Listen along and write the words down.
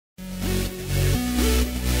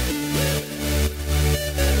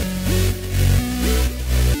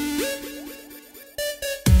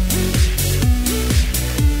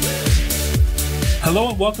Hello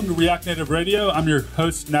and welcome to React Native Radio. I'm your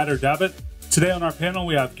host, Nader Dabit. Today on our panel,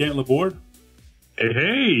 we have Gant Laborde.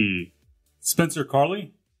 Hey. Spencer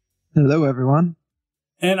Carley. Hello, everyone.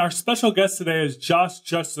 And our special guest today is Josh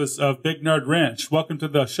Justice of Big Nerd Ranch. Welcome to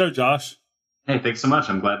the show, Josh. Hey, thanks so much.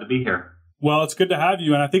 I'm glad to be here. Well, it's good to have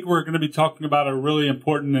you. And I think we're going to be talking about a really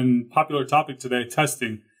important and popular topic today,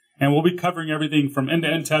 testing. And we'll be covering everything from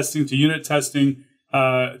end-to-end testing to unit testing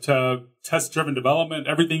to test-driven development,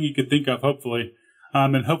 everything you could think of, hopefully.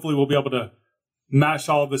 And hopefully we'll be able to mash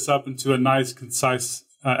all of this up into a nice, concise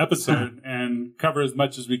episode and cover as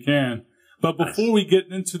much as we can. But before we get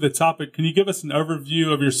into the topic, can you give us an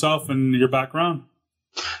overview of yourself and your background?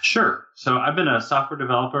 Sure. So I've been a software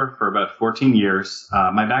developer for about 14 years.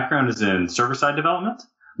 My background is in server-side development.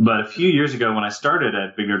 But a few years ago, when I started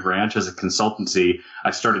at Big Nerd Ranch as a consultancy,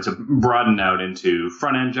 I started to broaden out into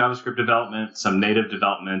front-end JavaScript development, some native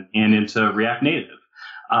development, and into React Native.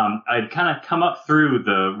 I'd kind of come up through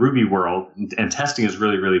the Ruby world, and testing is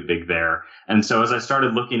really, really big there. And so as I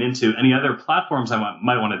started looking into any other platforms I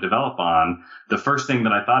might want to develop on, the first thing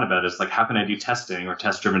that I thought about is, like, how can I do testing or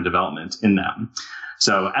test-driven development in them?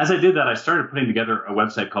 So as I did that, I started putting together a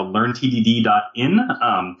website called learntdd.in.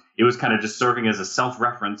 It was kind of just serving as a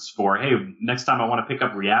self-reference for, hey, next time I want to pick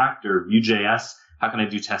up React or Vue.js, how can I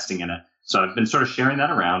do testing in it? So I've been sort of sharing that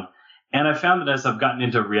around. And I found that as I've gotten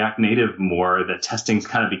into React Native more, that testing's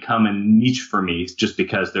kind of become a niche for me just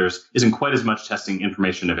because isn't quite as much testing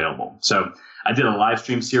information available. So I did a live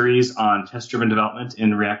stream series on test-driven development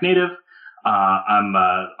in React Native. I'm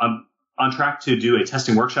on track to do a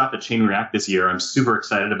testing workshop at Chain React this year. I'm super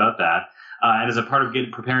excited about that. And as a part of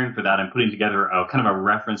preparing for that, I'm putting together a kind of a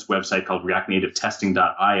reference website called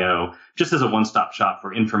reactnativetesting.io, just as a one-stop shop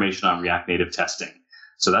for information on React Native testing.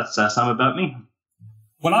 So that's some about me.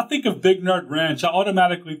 When I think of Big Nerd Ranch, I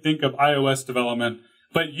automatically think of iOS development,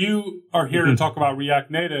 but you are here to talk about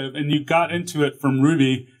React Native, and you got into it from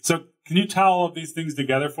Ruby. So can you tie all of these things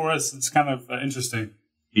together for us? It's kind of interesting.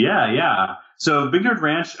 Yeah. So Big Nerd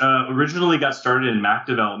Ranch originally got started in Mac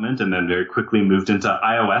development and then very quickly moved into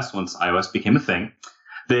iOS once iOS became a thing.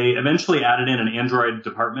 They eventually added in an Android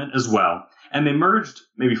department as well. And they merged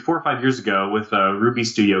maybe 4 or 5 years ago with a Ruby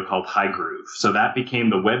studio called HighGroove. So that became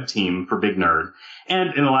the web team for Big Nerd.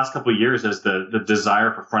 And in the last couple of years, as the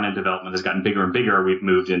desire for front-end development has gotten bigger and bigger, we've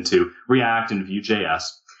moved into React and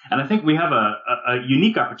Vue.js. And I think we have a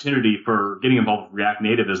unique opportunity for getting involved with React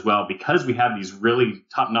Native as well, because we have these really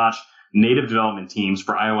top-notch native development teams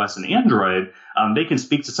for iOS and Android. They can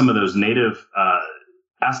speak to some of those native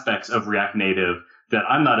aspects of React Native that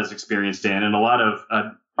I'm not as experienced in, and a lot of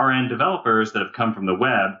RN developers that have come from the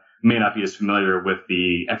web may not be as familiar with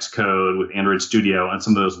the Xcode, with Android Studio, and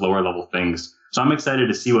some of those lower level things. So I'm excited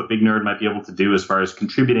to see what Big Nerd might be able to do as far as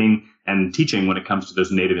contributing and teaching when it comes to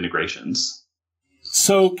those native integrations.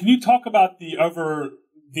 So can you talk about the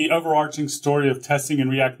overarching story of testing in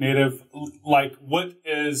React Native? Like, what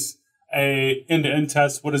is a end-to-end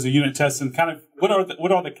test? What is a unit test? And kind of what are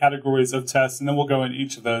the categories of tests? And then we'll go in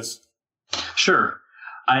each of those. Sure.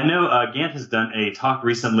 I know Gant has done a talk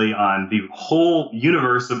recently on the whole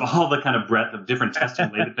universe of all the kind of breadth of different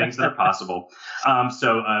testing-related things that are possible.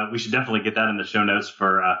 So we should definitely get that in the show notes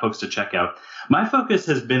for folks to check out. My focus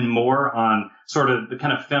has been more on sort of the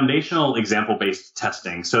kind of foundational example-based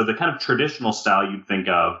testing. So the kind of traditional style you'd think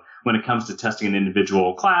of when it comes to testing an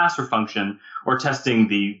individual class or function, or testing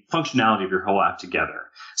the functionality of your whole app together.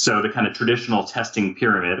 So the kind of traditional testing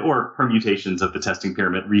pyramid, or permutations of the testing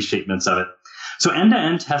pyramid, reshapements of it. So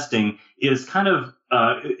end-to-end testing is kind of,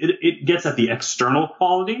 it gets at the external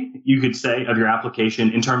quality, you could say, of your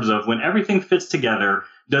application in terms of when everything fits together,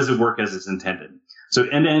 does it work as it's intended? So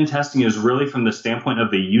end-to-end testing is really from the standpoint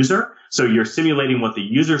of the user. So you're simulating what the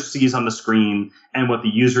user sees on the screen and what the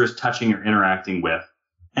user is touching or interacting with.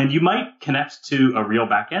 And you might connect to a real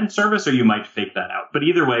backend service, or you might fake that out. But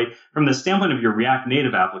either way, from the standpoint of your React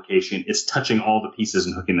Native application, it's touching all the pieces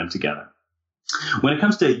and hooking them together. When it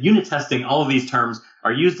comes to unit testing, all of these terms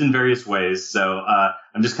are used in various ways. So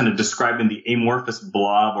I'm just kind of describing the amorphous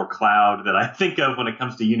blob or cloud that I think of when it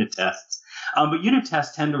comes to unit tests. But unit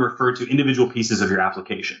tests tend to refer to individual pieces of your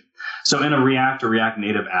application. So in a React or React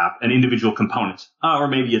Native app, an individual component, or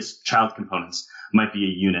maybe it's child components, might be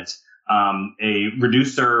a unit. A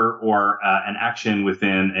reducer or an action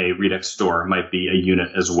within a Redux store might be a unit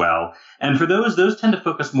as well. And for those tend to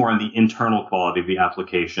focus more on the internal quality of the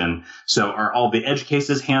application. So are all the edge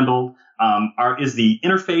cases handled? Is the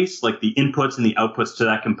interface, like the inputs and the outputs to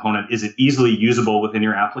that component, is it easily usable within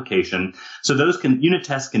your application? So those unit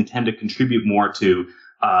tests can tend to contribute more to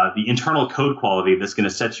the internal code quality that's going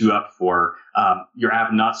to set you up for your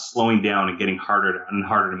app not slowing down and getting harder and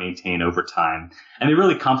harder to maintain over time. And they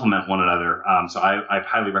really complement one another. So I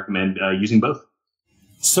highly recommend using both.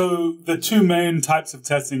 So the two main types of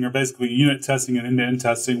testing are basically unit testing and end-to-end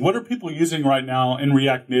testing. What are people using right now in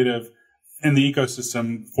React Native in the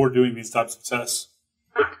ecosystem for doing these types of tests?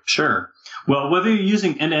 Sure. Well, whether you're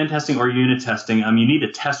using end-to-end testing or unit testing, you need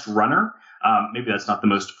a test runner. Maybe that's not the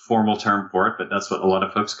most formal term for it, but that's what a lot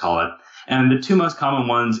of folks call it. And the two most common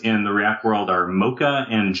ones in the React world are Mocha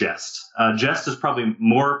and Jest. Jest is probably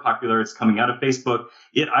more popular. It's coming out of Facebook.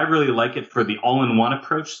 I really like it for the all-in-one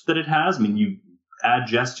approach that it has. You add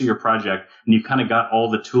Jest to your project and you've kind of got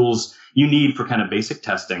all the tools you need for kind of basic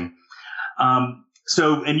testing.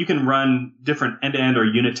 And you can run different end-to-end or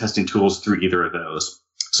unit testing tools through either of those.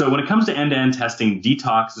 So when it comes to end-to-end testing,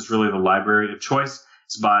 Detox is really the library of choice.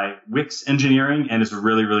 It's by Wix Engineering and it's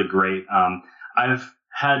really, really great. I've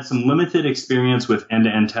had some limited experience with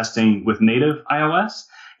end-to-end testing with native iOS,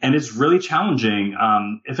 and it's really challenging.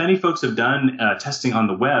 If any folks have done testing on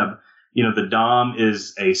the web, the DOM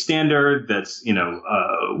is a standard that's,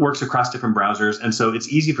 works across different browsers. And so it's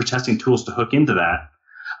easy for testing tools to hook into that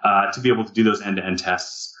to be able to do those end-to-end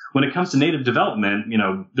tests. When it comes to native development,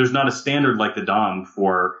 there's not a standard like the DOM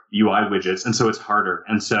for UI widgets. And so it's harder.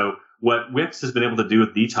 And so what Wix has been able to do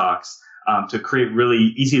with Detox to create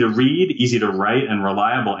really easy to read, easy to write, and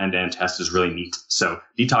reliable end-to-end tests is really neat. So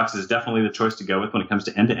Detox is definitely the choice to go with when it comes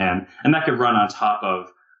to end-to-end. And that could run on top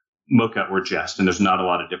of Mocha or Jest, and there's not a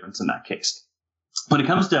lot of difference in that case. When it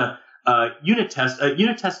comes to unit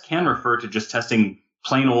test can refer to just testing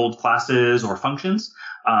plain old classes or functions.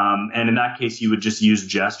 And in that case, you would just use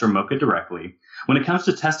Jest or Mocha directly. When it comes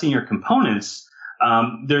to testing your components,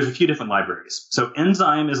 there's a few different libraries. So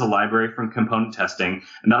Enzyme is a library for component testing,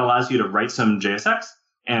 and that allows you to write some JSX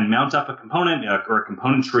and mount up a component or a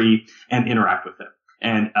component tree and interact with it.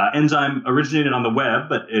 And Enzyme originated on the web,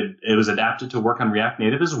 but it was adapted to work on React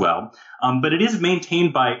Native as well. But it is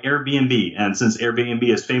maintained by Airbnb. And since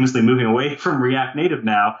Airbnb is famously moving away from React Native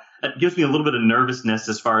now, that gives me a little bit of nervousness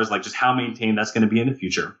as far as just how maintained that's going to be in the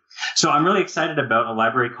future. So I'm really excited about a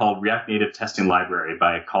library called React Native Testing Library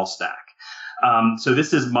by CallStack. So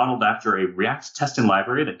this is modeled after a React testing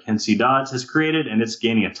library that Ken C. Dodds has created, and it's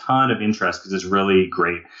gaining a ton of interest because it's really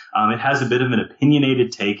great. It has a bit of an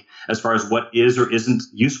opinionated take as far as what is or isn't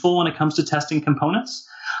useful when it comes to testing components.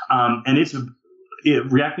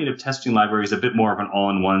 React Native testing library is a bit more of an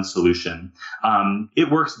all-in-one solution.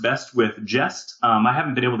 It works best with Jest. I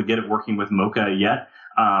haven't been able to get it working with Mocha yet.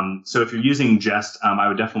 So if you're using Jest, I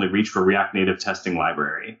would definitely reach for React Native testing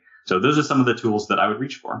library. So those are some of the tools that I would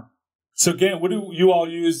reach for. So, Gant, what do you all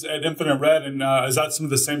use at Infinite Red? And is that some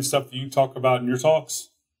of the same stuff that you talk about in your talks?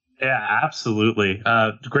 Yeah, absolutely.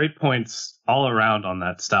 Great points all around on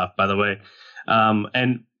that stuff, by the way.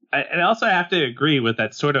 And also I have to agree with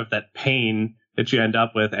that sort of that pain that you end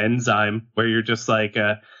up with Enzyme, where you're just like,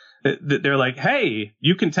 they're like, hey,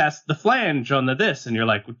 you can test the flange on the this. And you're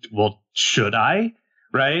like, well, should I?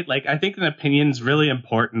 Right? I think an opinion's really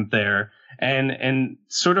important there. And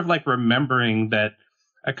sort of remembering that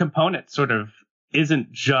a component sort of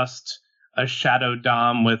isn't just a shadow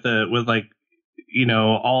DOM with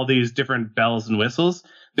all these different bells and whistles.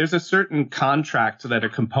 There's a certain contract that a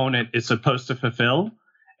component is supposed to fulfill.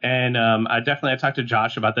 And I talked to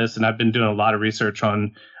Josh about this, and I've been doing a lot of research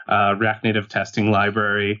on React Native testing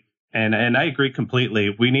library. And I agree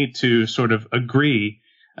completely. We need to sort of agree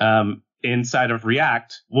inside of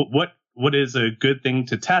React what is a good thing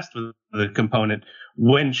to test with the component.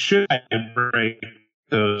 When should I break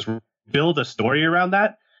those, build a story around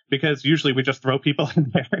that? Because usually we just throw people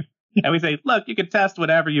in there and we say, look, you can test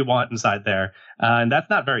whatever you want inside there. And that's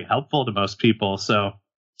not very helpful to most people. So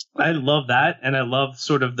I love that. And I love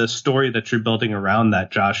sort of the story that you're building around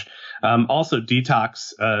that, Josh. Also,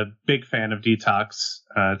 Detox, big fan of Detox.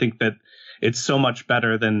 I think that it's so much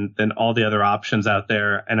better than all the other options out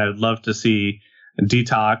there. And I'd love to see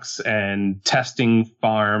Detox and testing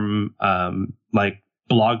farm,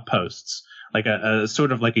 blog posts, a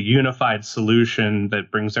sort of a unified solution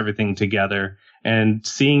that brings everything together, and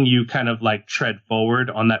seeing you kind of tread forward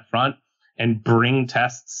on that front and bring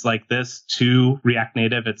tests like this to React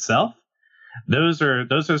Native itself. Those are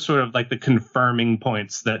sort of the confirming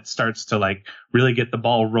points that starts to really get the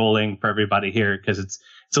ball rolling for everybody here, because it's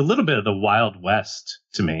a little bit of the Wild West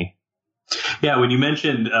to me. Yeah, when you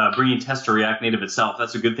mentioned bringing tests to React Native itself,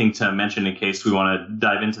 that's a good thing to mention in case we want to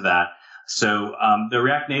dive into that. So the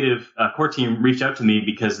React Native core team reached out to me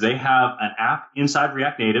because they have an app inside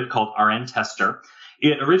React Native called RN Tester.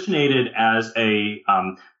 It originated as a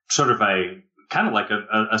sort of a kind of like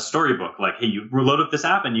a storybook. Like, hey, you load up this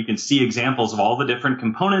app and you can see examples of all the different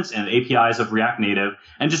components and APIs of React Native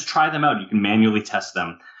and just try them out. You can manually test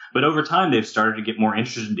them. But over time, they've started to get more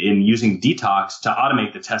interested in using Detox to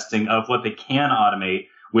automate the testing of what they can automate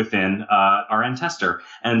within RN Tester.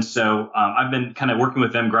 And so I've been kind of working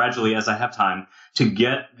with them gradually as I have time to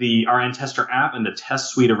get the RN Tester app and the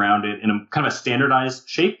test suite around it in a kind of a standardized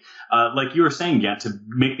shape. Like you were saying, Gant, to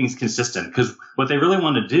make things consistent. Because what they really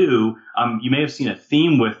want to do, you may have seen a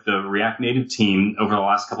theme with the React Native team over the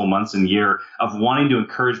last couple months and year of wanting to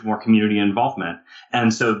encourage more community involvement.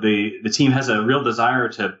 And so the team has a real desire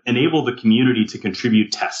to enable the community to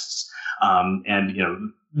contribute tests. And, you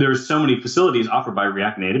know, there's so many facilities offered by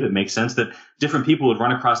React Native. It makes sense that different people would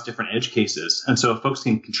run across different edge cases. And so if folks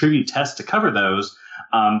can contribute tests to cover those,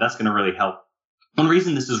 that's going to really help. One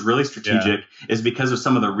reason this is really strategic is because of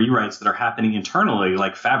some of the rewrites that are happening internally,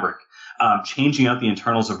 like Fabric, changing out the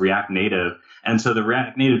internals of React Native. And so the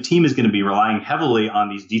React Native team is going to be relying heavily on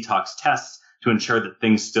these Detox tests to ensure that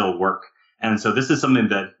things still work. And so this is something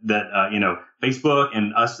that you know, Facebook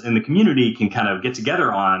and us in the community can kind of get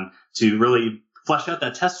together on to really flesh out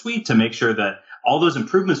that test suite to make sure that all those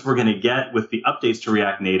improvements we're going to get with the updates to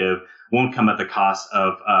React Native won't come at the cost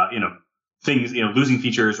of, you know, things, you know, losing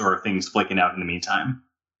features or things flaking out in the meantime.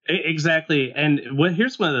 Exactly. And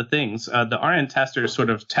here's one of the things. The RN Tester sort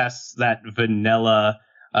of tests that vanilla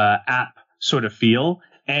app sort of feel.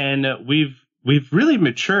 And we've really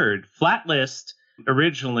matured. Flatlist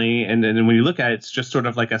originally, and then when you look at it, it's just sort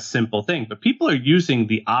of like a simple thing. But people are using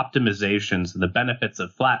the optimizations and the benefits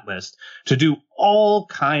of Flatlist to do all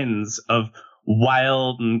kinds of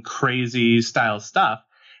wild and crazy style stuff.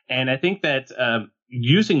 And I think that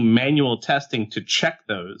using manual testing to check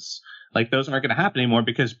those, like those aren't going to happen anymore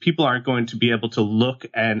because people aren't going to be able to look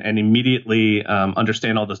and immediately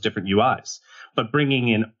understand all those different UIs. But bringing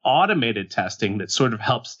in automated testing that sort of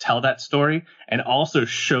helps tell that story and also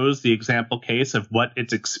shows the example case of what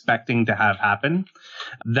it's expecting to have happen.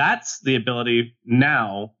 That's the ability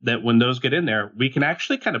now that when those get in there, we can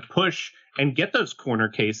actually kind of push and get those corner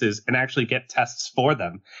cases and actually get tests for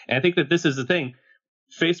them. And I think that this is the thing.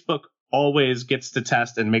 Facebook always gets to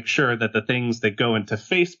test and make sure that the things that go into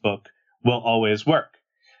Facebook will always work.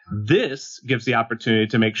 This gives the opportunity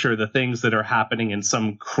to make sure the things that are happening in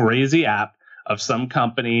some crazy app of some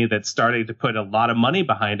company that's starting to put a lot of money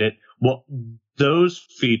behind it, well, those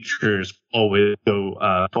features always go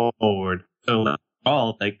forward. So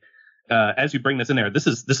all like as you bring this in there, this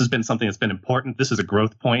has been something that's been important. This is a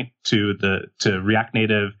growth point to React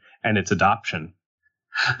Native and its adoption.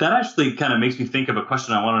 That actually kind of makes me think of a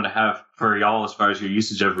question I wanted to have for y'all as far as your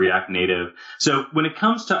usage of React Native. So when it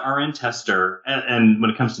comes to RN Tester and when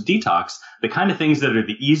it comes to Detox, the kind of things that are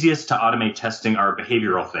the easiest to automate testing are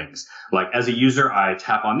behavioral things. Like as a user, I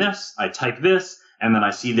tap on this, I type this, and then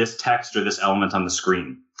I see this text or this element on the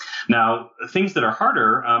screen. Now, things that are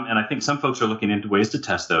harder, and I think some folks are looking into ways to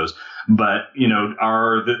test those, but, you know,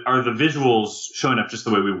 are the visuals showing up just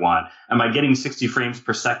the way we want? Am I getting 60 frames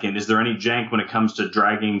per second? Is there any jank when it comes to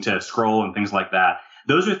dragging to scroll and things like that?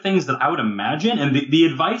 Those are things that I would imagine. And the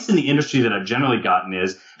advice in the industry that I've generally gotten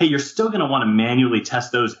is, hey, you're still going to want to manually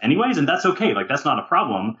test those anyways. And that's okay. Like, that's not a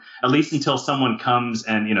problem, at least until someone comes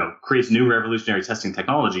and, you know, creates new revolutionary testing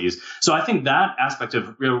technologies. So I think that aspect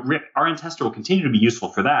of RN Tester will continue to be useful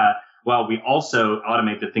for that, while we also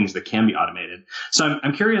automate the things that can be automated. So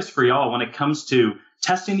I'm curious for y'all, when it comes to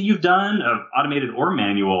testing that you've done, of automated or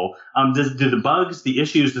manual, do the bugs, the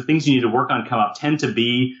issues, the things you need to work on come up tend to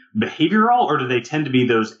be behavioral, or do they tend to be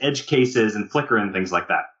those edge cases and Flickr and things like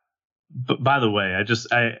that? But by the way,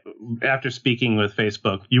 after speaking with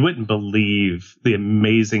Facebook, you wouldn't believe the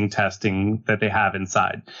amazing testing that they have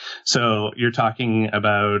inside. So you're talking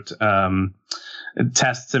about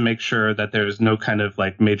tests to make sure that there's no kind of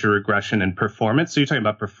like major regression in performance. So you're talking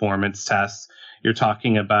about performance tests. You're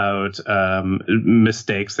talking about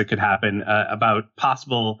mistakes that could happen, about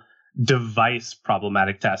possible device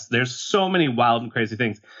problematic tests. There's so many wild and crazy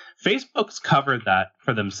things. Facebook's covered that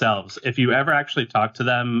for themselves. If you ever actually talk to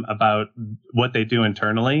them about what they do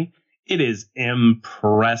internally, it is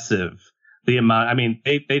impressive. The amount, I mean,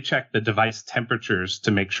 they check the device temperatures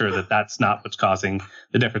to make sure that that's not what's causing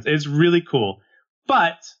the difference. It's really cool.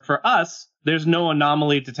 But for us, there's no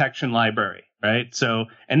anomaly detection library, right? So,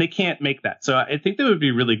 and they can't make that. So I think that would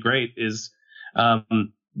be really great is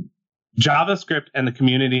JavaScript and the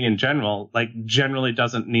community in general, like generally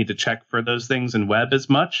doesn't need to check for those things in web as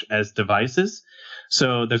much as devices.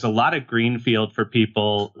 So there's a lot of greenfield for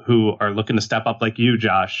people who are looking to step up like you,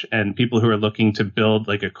 Josh, and people who are looking to build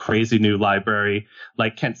like a crazy new library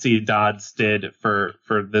like Kent C. Dodds did for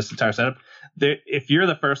this entire setup. if you're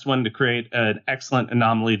the first one to create an excellent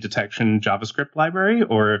anomaly detection JavaScript library,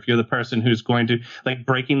 or if you're the person who's going to like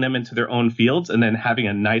breaking them into their own fields and then having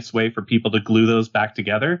a nice way for people to glue those back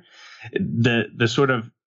together, the sort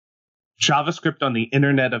of JavaScript on the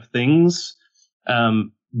Internet of Things,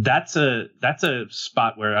 that's a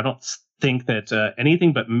spot where I don't think that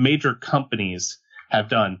anything but major companies have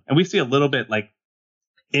done. And we see a little bit like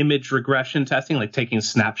image regression testing, like taking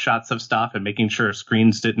snapshots of stuff and making sure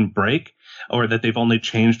screens didn't break or that they've only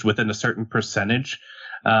changed within a certain percentage.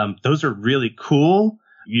 Those are really cool.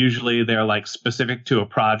 Usually they're like specific to a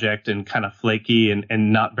project and kind of flaky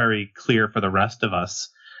and not very clear for the rest of us.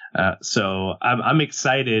 So I'm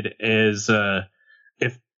excited as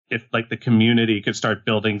if like the community could start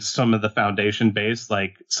building some of the foundation base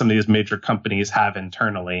like some of these major companies have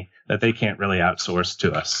internally that they can't really outsource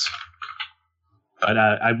to us. But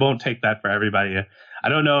I won't take that for everybody. I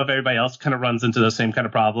don't know if everybody else kind of runs into the same kind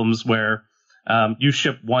of problems where you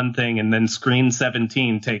ship one thing and then screen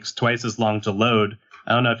 17 takes twice as long to load.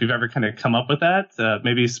 I don't know if you've ever kind of come up with that.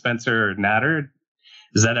 Maybe Spencer or Natter.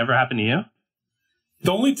 Does that ever happen to you?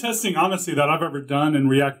 The only testing, honestly, that I've ever done in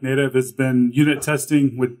React Native has been unit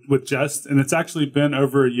testing with Jest. And it's actually been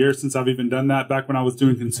over a year since I've even done that, back when I was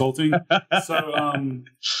doing consulting. So,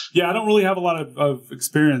 yeah, I don't really have a lot of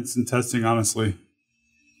experience in testing, honestly.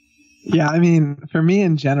 Yeah, I mean, for me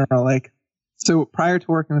in general, like, so prior to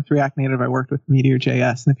working with React Native, I worked with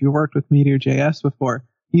Meteor.js. And if you worked with Meteor.js before,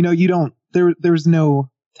 there was no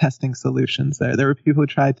testing solutions there. There were people who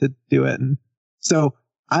tried to do it. And so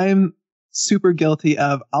I'm super guilty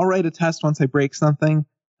of, I'll write a test once I break something,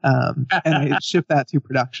 and I ship that to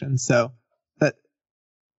production. So that,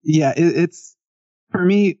 yeah, it's, for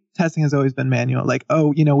me, testing has always been manual. Like,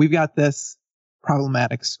 we've got this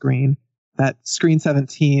problematic screen. That screen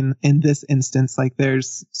 17 in this instance, like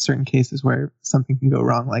there's certain cases where something can go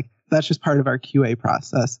wrong. Like that's just part of our QA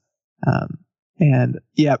process. And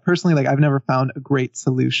yeah, personally, like I've never found a great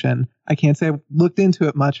solution. I can't say I've looked into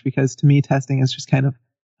it much because to me, testing is just kind of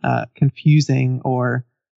confusing, or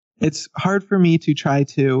it's hard for me to try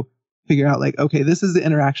to figure out like, okay, this is the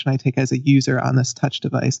interaction I take as a user on this touch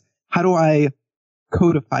device. How do I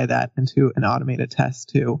codify that into an automated test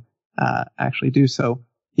to actually do so?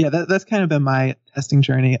 Yeah, that's kind of been my testing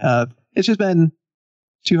journey of, it's just been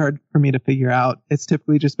too hard for me to figure out. It's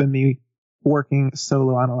typically just been me working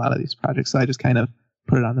solo on a lot of these projects. So I just kind of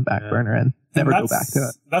put it on the back burner and never go back to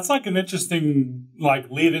it. That's like an interesting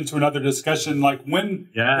lead into another discussion. Like when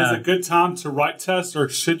is a good time to write tests, or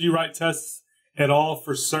should you write tests at all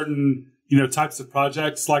for certain, types of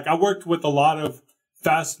projects? Like I worked with a lot of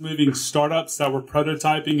fast moving startups that were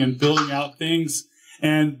prototyping and building out things.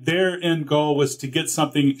 And their end goal was to get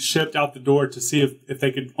something shipped out the door to see if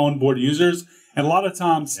they could onboard users. And a lot of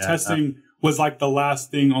times testing was like the last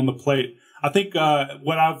thing on the plate. I think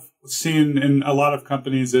what I've seen in a lot of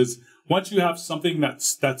companies is once you have something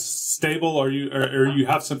that's stable, or you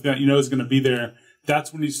have something that is going to be there,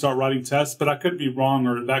 that's when you start writing tests. But I could be wrong,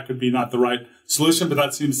 or that could be not the right solution. But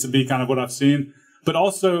that seems to be kind of what I've seen. But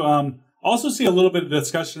also see a little bit of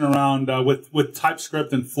discussion around with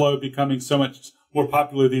TypeScript and Flow becoming so much more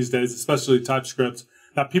popular these days, especially TypeScript,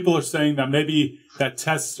 that people are saying that maybe that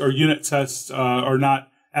tests or unit tests are not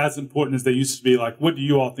as important as they used to be. Like, what do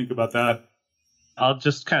you all think about that? I'll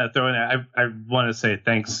just kind of throw in, I want to say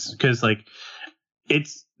thanks, because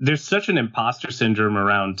there's such an imposter syndrome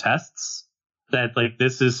around tests that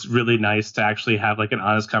this is really nice to actually have an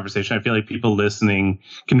honest conversation. I feel like people listening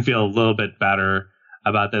can feel a little bit better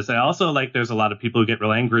about this. And also there's a lot of people who get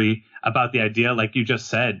real angry about the idea, like you just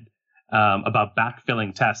said, about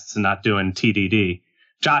backfilling tests and not doing TDD.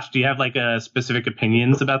 Josh, do you have specific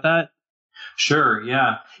opinions about that? Sure.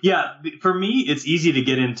 Yeah. For me, it's easy to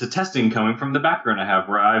get into testing coming from the background I have,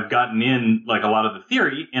 where I've gotten in a lot of the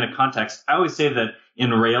theory in a context. I always say that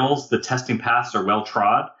in Rails, the testing paths are well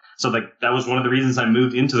trod. So that was one of the reasons I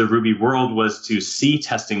moved into the Ruby world, was to see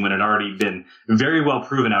testing when it had already been very well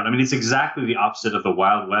proven out. I mean, it's exactly the opposite of the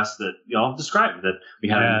Wild West that y'all described that we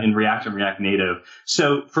had in React and React Native.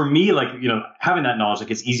 So for me, having that knowledge,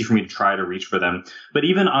 it's easy for me to try to reach for them. But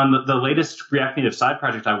even on the latest React Native side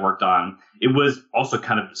project I worked on, it was also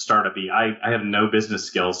kind of startup-y. I have no business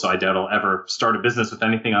skills, so I doubt I'll ever start a business with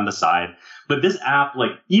anything on the side. But this app,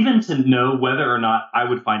 even to know whether or not I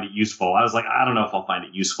would find it useful, I was I don't know if I'll find it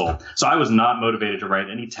useful. So I was not motivated to write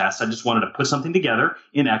any tests. I just wanted to put something together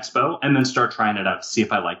in Expo and then start trying it out to see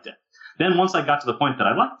if I liked it. Then once I got to the point that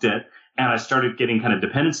I liked it and I started getting kind of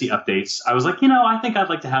dependency updates, I was I think I'd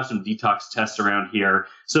like to have some detox tests around here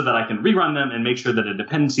so that I can rerun them and make sure that a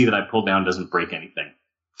dependency that I pull down doesn't break anything.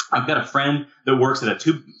 I've got a friend that works at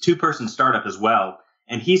a two-person startup as well.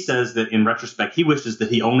 And he says that in retrospect, he wishes that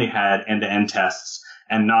he only had end-to-end tests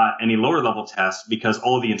and not any lower level tests because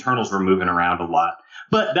all of the internals were moving around a lot.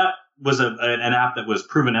 But that was an app that was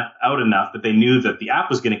proven out enough that they knew that the app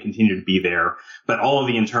was going to continue to be there, but all of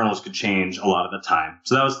the internals could change a lot of the time.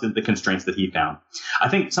 So that was the constraints that he found. I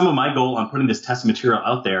think some of my goal on putting this test material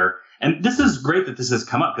out there, and this is great that this has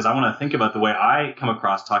come up because I want to think about the way I come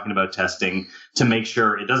across talking about testing to make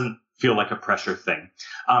sure it doesn't feel like a pressure thing.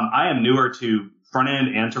 I am newer to front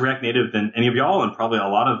end and to React Native than any of y'all and probably a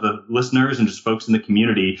lot of the listeners and just folks in the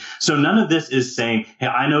community. So none of this is saying, hey,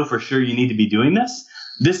 I know for sure you need to be doing this.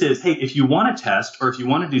 This is, hey, if you want to test or if you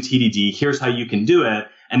want to do TDD, here's how you can do it.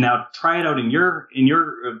 And now try it out in your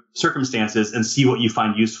circumstances and see what you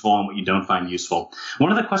find useful and what you don't find useful.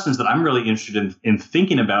 One of the questions that I'm really interested in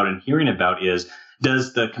thinking about and hearing about is,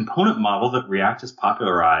 does the component model that React has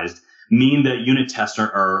popularized mean that unit tests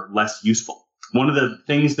are less useful? One of the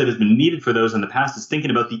things that has been needed for those in the past is thinking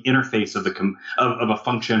about the interface of of a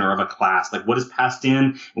function or of a class, like what is passed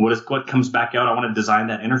in and what comes back out. I want to design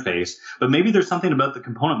that interface, but maybe there's something about the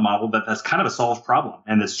component model that's kind of a solved problem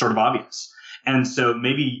and it's sort of obvious. And so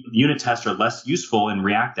maybe unit tests are less useful in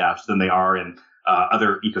React apps than they are in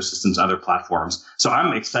other ecosystems, other platforms. So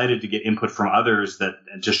I'm excited to get input from others that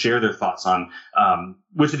to share their thoughts on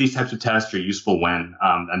which of these types of tests are useful when.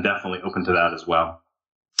 I'm definitely open to that as well.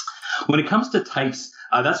 When it comes to types,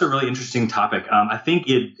 that's a really interesting topic. I think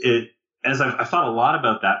as I've thought a lot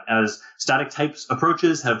about that, as static types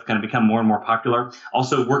approaches have kind of become more and more popular.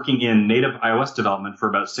 Also working in native iOS development for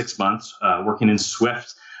about 6 months, working in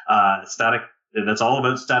Swift, that's all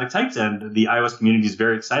about static types, and the iOS community is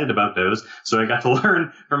very excited about those. So I got to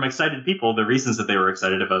learn from excited people the reasons that they were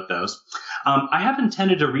excited about those. I haven't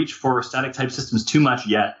tended to reach for static type systems too much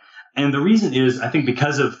yet. And the reason is, I think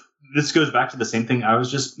because of this goes back to the same thing I was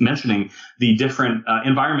just mentioning, the different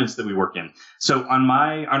environments that we work in. So on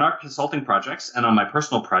our consulting projects and on my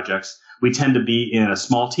personal projects, we tend to be in a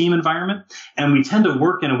small team environment, and we tend to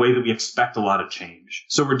work in a way that we expect a lot of change.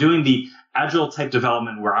 So we're doing the agile type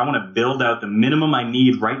development where I want to build out the minimum I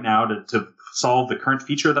need right now to solve the current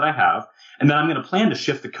feature that I have. And then I'm going to plan to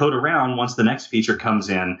shift the code around once the next feature comes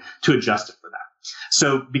in to adjust it for that.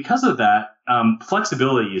 So because of that,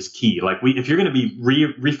 flexibility is key. Like if you're going to be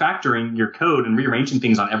refactoring your code and rearranging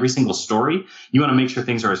things on every single story, you want to make sure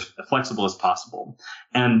things are as flexible as possible.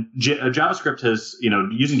 And JavaScript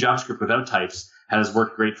using JavaScript without types has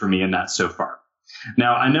worked great for me in that so far.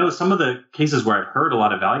 Now, I know some of the cases where I've heard a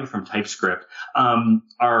lot of value from TypeScript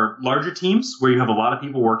are larger teams where you have a lot of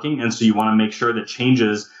people working, and so you want to make sure that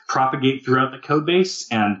changes propagate throughout the code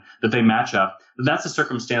base and that they match up. That's a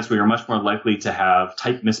circumstance where you're much more likely to have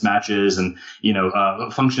type mismatches and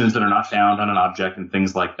functions that are not found on an object and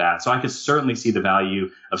things like that. So I could certainly see the value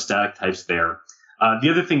of static types there. The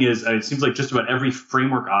other thing is, it seems like just about every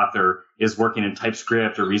framework author is working in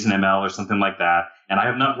TypeScript or ReasonML or something like that. And I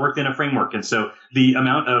have not worked in a framework. And so the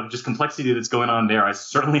amount of just complexity that's going on there, I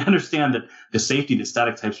certainly understand that the safety that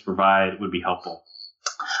static types provide would be helpful.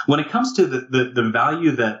 When it comes to the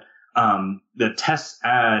value that tests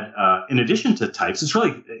add in addition to types, it's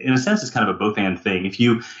really, in a sense, it's kind of a both and thing. If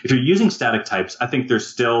you're using static types, I think there's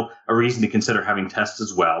still a reason to consider having tests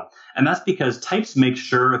as well. And that's because types make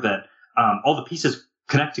sure that all the pieces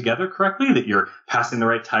connect together correctly, that you're passing the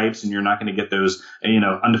right types and you're not going to get those,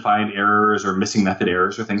 undefined errors or missing method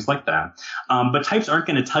errors or things like that. But types aren't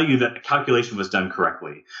going to tell you that a calculation was done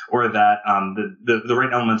correctly or that the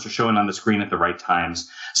right elements are shown on the screen at the right times.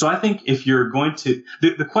 So I think if you're going to,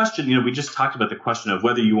 the question, we just talked about the question of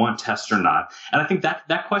whether you want tests or not. And I think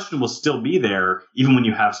that question will still be there even when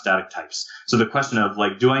you have static types. So the question of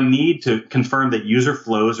do I need to confirm that user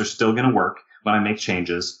flows are still going to work when I make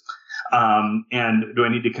changes? And do I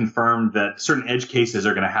need to confirm that certain edge cases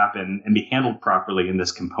are going to happen and be handled properly in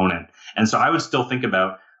this component? And so I would still think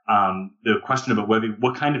about the question about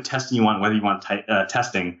what kind of testing you want, whether you want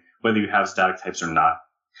testing, whether you have static types or not.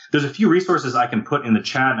 There's a few resources I can put in the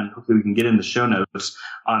chat, and hopefully we can get in the show notes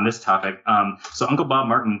on this topic. So Uncle Bob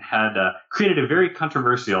Martin had created a very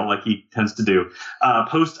controversial, like he tends to do,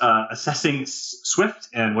 post assessing Swift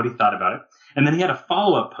and what he thought about it. And then he had a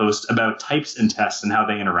follow-up post about types and tests and how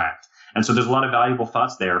they interact. And so there's a lot of valuable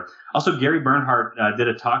thoughts there. Also, Gary Bernhardt did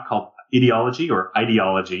a talk called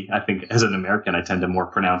Ideology, I think as an American, I tend to more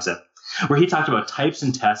pronounce it, where he talked about types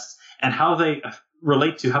and tests and how they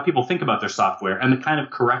relate to how people think about their software and the kind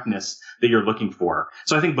of correctness that you're looking for.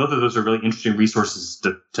 So I think both of those are really interesting resources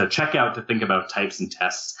to check out to think about types and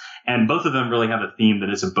tests. And both of them really have a theme that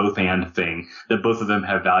is a both and thing, that both of them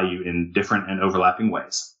have value in different and overlapping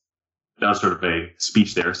ways. That was sort of a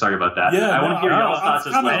speech there. Sorry about that. Yeah, I want to hear y'all's thoughts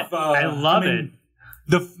as well. I love it.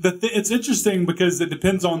 It's interesting because it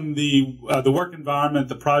depends on the work environment,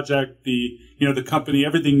 the project, the company.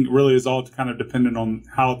 Everything really is all kind of dependent on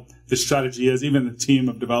how the strategy is, even the team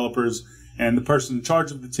of developers and the person in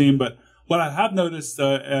charge of the team. But what I have noticed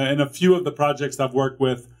in a few of the projects I've worked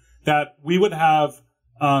with, that we would have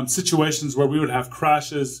situations where we would have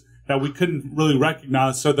crashes that we couldn't really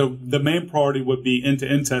recognize. So the main priority would be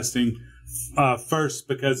end-to-end testing first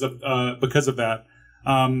because of that.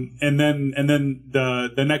 And then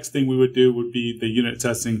the next thing we would do would be the unit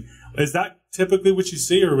testing. Is that typically what you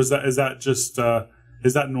see, or is that just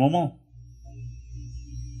is that normal?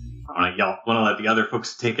 Y'all want to let the other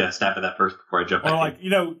folks take a stab at that first before I jump back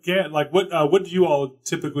in? What do you all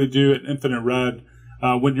typically do at Infinite Red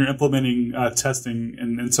when you're implementing testing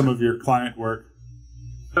in some of your client work?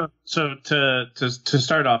 So to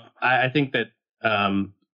start off, I think that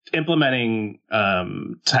implementing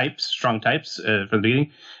strong types from the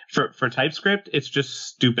beginning for TypeScript, it's just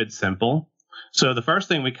stupid simple. So the first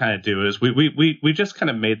thing we kind of do is we just kind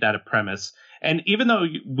of made that a premise. And even though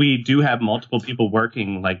we do have multiple people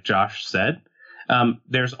working, like Josh said,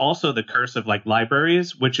 there's also the curse of like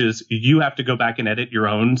libraries, which is you have to go back and edit your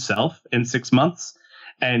own self in 6 months,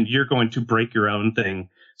 and you're going to break your own thing.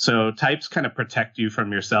 So types kind of protect you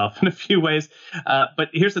from yourself in a few ways. But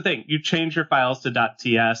here's the thing. You change your files to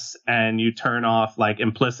 .ts and you turn off like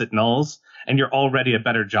implicit nulls, and you're already a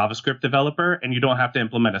better JavaScript developer, and you don't have to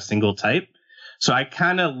implement a single type. So I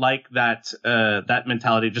kind of like that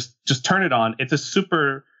mentality. Just turn it on. It's a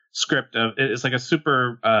super script it's like a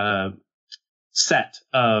super set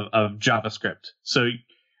of JavaScript. So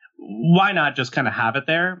why not just kind of have it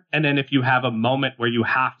there? And then if you have a moment where you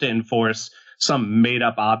have to enforce some made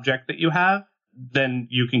up object that you have, then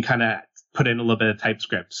you can kind of put in a little bit of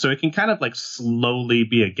TypeScript. So it can kind of like slowly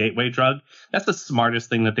be a gateway drug. That's the smartest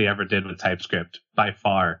thing that they ever did with TypeScript by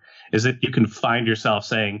far, is that you can find yourself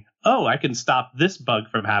saying, oh, I can stop this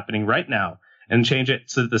bug from happening right now and change it.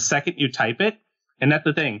 So the second you type it, and that's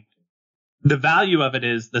the thing, the value of it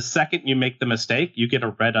is the second you make the mistake, you get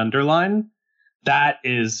a red underline. That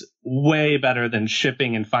is way better than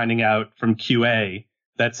shipping and finding out from QA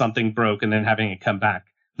that something broke and then having it come back.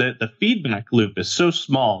 The feedback loop is so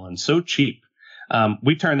small and so cheap.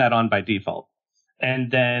 We turn that on by default.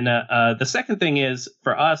 And then the second thing is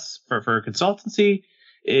for us, for consultancy,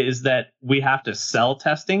 is that we have to sell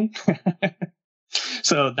testing.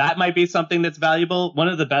 So that might be something that's valuable. One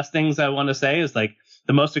of the best things I want to say is like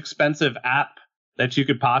the most expensive app that you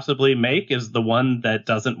could possibly make is the one that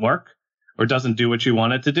doesn't work or doesn't do what you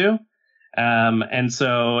want it to do. And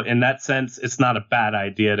so in that sense, it's not a bad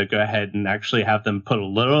idea to go ahead and actually have them put a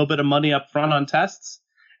little bit of money up front on tests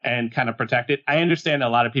and kind of protect it. I understand a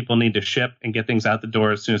lot of people need to ship and get things out the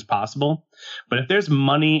door as soon as possible. But if there's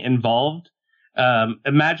money involved,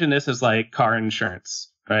 imagine this as like car insurance,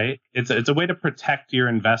 right? It's a way to protect your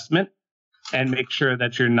investment and make sure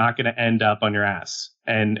that you're not going to end up on your ass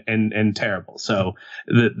and terrible. So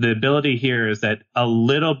the ability here is that a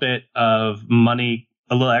little bit of money,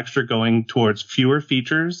 a little extra going towards fewer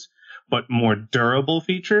features, but more durable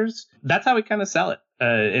features. That's how we kind of sell it.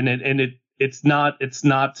 It's not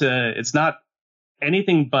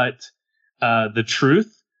anything but the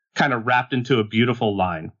truth kind of wrapped into a beautiful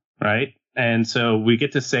line, right? And so we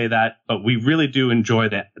get to say that, but we really do enjoy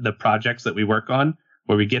the projects that we work on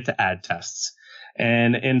where we get to add tests.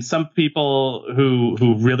 And some people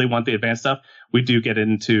who really want the advanced stuff, we do get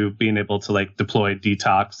into being able to like deploy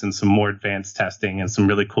detox and some more advanced testing and some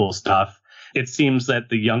really cool stuff. It seems that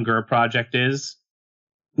the younger a project is,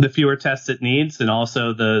 the fewer tests it needs, and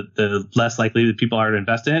also the less likely that people are to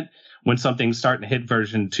invest in it. When something's starting to hit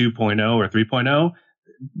version 2.0 or 3.0,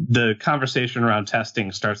 the conversation around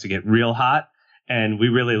testing starts to get real hot, and we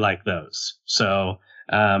really like those. So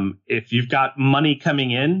if you've got money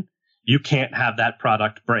coming in, you can't have that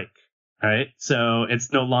product break, right? So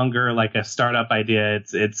it's no longer like a startup idea.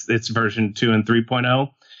 It's version 2 and 3.0.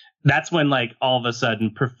 That's when like all of a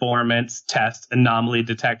sudden performance, test, anomaly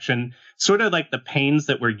detection, sort of like the pains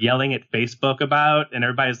that we're yelling at Facebook about, and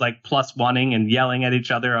everybody's like +1ing and yelling at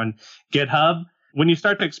each other on GitHub. When you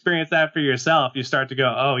start to experience that for yourself, you start to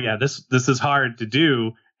go, oh yeah, this is hard to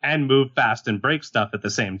do and move fast and break stuff at the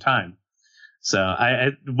same time. So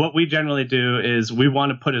what we generally do is we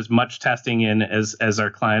want to put as much testing in as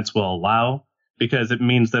our clients will allow, because it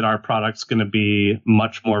means that our product's going to be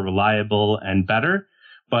much more reliable and better.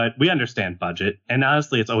 But we understand budget, and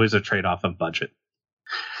honestly, it's always a trade-off of budget.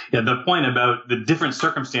 Yeah, the point about the different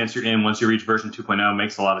circumstance you're in once you reach version 2.0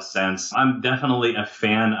 makes a lot of sense. I'm definitely a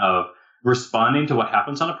fan of responding to what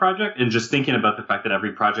happens on a project and just thinking about the fact that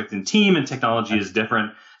every project and team and technology is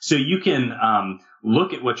different. So you can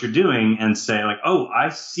look at what you're doing and say like, oh, I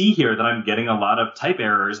see here that I'm getting a lot of type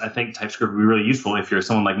errors. I think TypeScript would be really useful if you're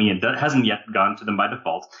someone like me and hasn't yet gone to them by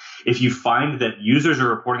default. If you find that users are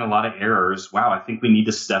reporting a lot of errors, wow, I think we need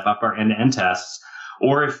to step up our end-to-end tests.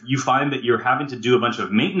 Or if you find that you're having to do a bunch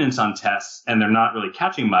of maintenance on tests and they're not really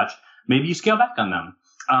catching much, maybe you scale back on them.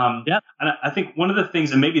 And I think one of the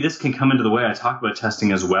things, and maybe this can come into the way I talk about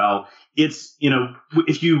testing as well, it's,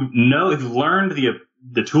 if you've learned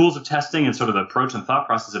the tools of testing and sort of the approach and thought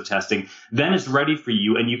process of testing, then it's ready for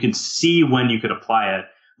you and you can see when you could apply it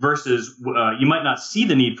versus you might not see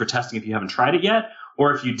the need for testing if you haven't tried it yet.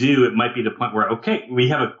 Or if you do, it might be the point where, okay, we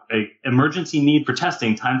have a emergency need for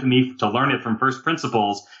testing, time to learn it from first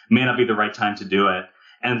principles may not be the right time to do it.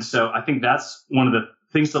 And so I think that's one of the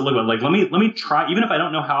things to look at. Like, let me try, even if I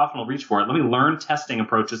don't know how often I'll reach for it, let me learn testing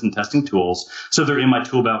approaches and testing tools so they're in my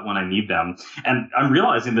tool belt when I need them. And I'm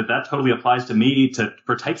realizing that totally applies to me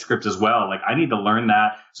for TypeScript as well. Like, I need to learn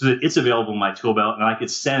that so that it's available in my tool belt and I could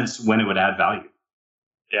sense when it would add value.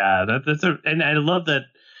 Yeah, and I love that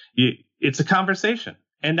it's a conversation.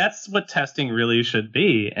 And that's what testing really should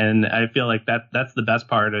be. And I feel like that's the best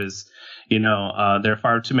part is, there are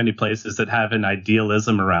far too many places that have an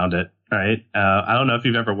idealism around it. Right. I don't know if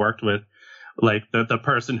you've ever worked with like the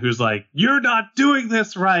person who's like, you're not doing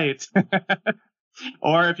this right.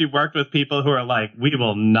 Or if you've worked with people who are like, we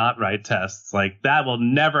will not write tests, like that will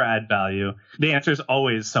never add value. The answer is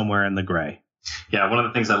always somewhere in the gray. Yeah, one of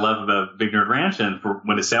the things I love about Big Nerd Ranch and for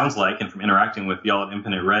what it sounds like and from interacting with y'all at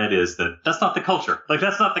Infinite Red is that that's not the culture. Like,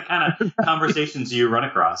 that's not the kind of conversations you run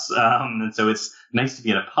across. And so it's nice to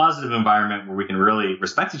be in a positive environment where we can really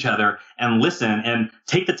respect each other and listen and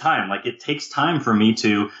take the time. Like, it takes time for me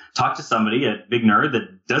to talk to somebody at Big Nerd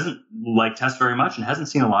that doesn't like tests very much and hasn't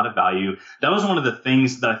seen a lot of value. That was one of the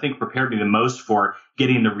things that I think prepared me the most for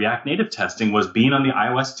getting into React Native testing was being on the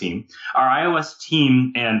iOS team. Our iOS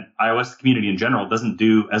team and iOS community in general doesn't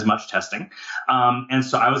do as much testing. And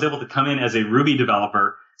so I was able to come in as a Ruby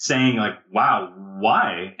developer saying like, wow,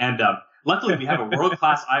 why? And luckily we have a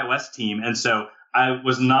world-class iOS team. And so I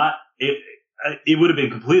was not, it would have been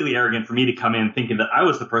completely arrogant for me to come in thinking that I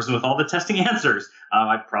was the person with all the testing answers.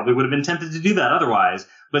 I probably would have been tempted to do that otherwise.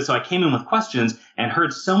 But so I came in with questions and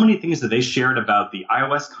heard so many things that they shared about the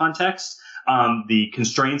iOS context, the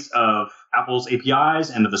constraints of Apple's APIs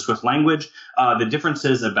and of the Swift language, the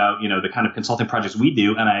differences about, the kind of consulting projects we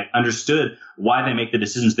do. And I understood why they make the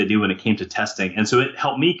decisions they do when it came to testing. And so it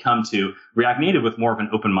helped me come to React Native with more of an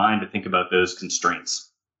open mind to think about those constraints.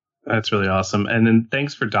 That's really awesome. And then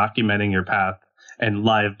thanks for documenting your path and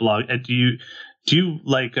live blog. Do you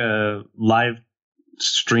like a live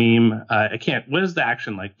stream? What is the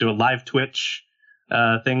action like? Do a live Twitch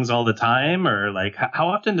things all the time, or like how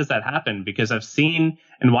often does that happen? Because I've seen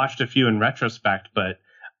and watched a few in retrospect, but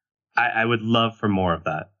I would love for more of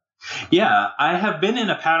that. Yeah, I have been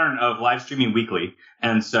in a pattern of live streaming weekly.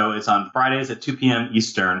 And so it's on Fridays at 2 p.m.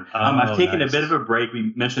 Eastern. I've taken a bit of a break.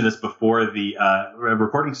 We mentioned this before the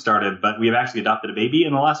recording started, but we have actually adopted a baby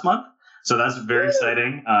in the last month. So that's very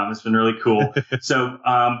exciting. It's been really cool. So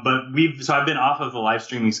I've been off of the live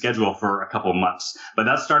streaming schedule for a couple of months, but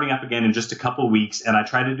that's starting up again in just a couple of weeks. And I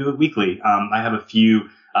try to do it weekly. I have a few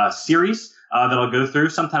series that I'll go through.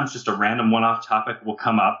 Sometimes just a random one-off topic will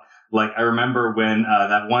come up. Like, I remember when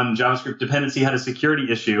that one JavaScript dependency had a security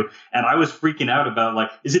issue, and I was freaking out about,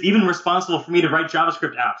 like, is it even responsible for me to write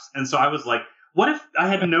JavaScript apps? And so I was like, what if I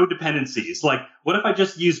had no dependencies? Like, what if I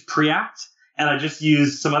just use Preact and I just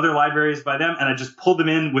use some other libraries by them and I just pulled them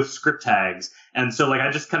in with script tags? And so, like, I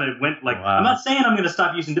just kind of went, like, wow. I'm not saying I'm going to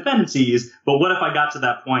stop using dependencies, but what if I got to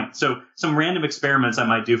that point? So some random experiments I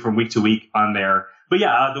might do from week to week on there. But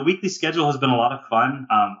yeah, the weekly schedule has been a lot of fun.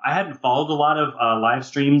 I hadn't followed a lot of live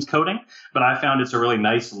streams coding, but I found it's a really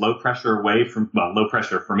nice low pressure way low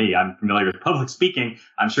pressure for me. I'm familiar with public speaking.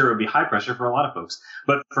 I'm sure it would be high pressure for a lot of folks.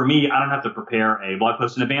 But for me, I don't have to prepare a blog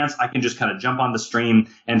post in advance. I can just kind of jump on the stream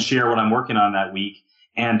and share what I'm working on that week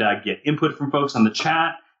and get input from folks on the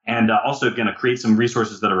chat. And also going to create some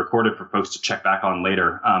resources that are recorded for folks to check back on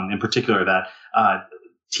later. In particular, that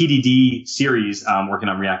TDD series working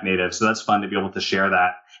on React Native. So that's fun to be able to share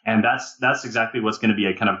that. And that's exactly what's going to be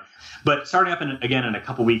a kind of, but starting up again in a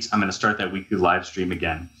couple weeks, I'm going to start that weekly live stream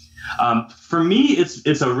again. For me,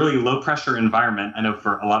 it's a really low pressure environment. I know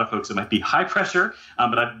for a lot of folks, it might be high pressure,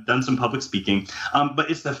 but I've done some public speaking. But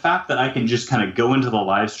it's the fact that I can just kind of go into the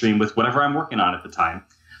live stream with whatever I'm working on at the time.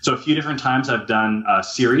 So a few different times I've done a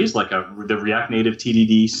series, like the React Native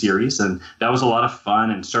TDD series, and that was a lot of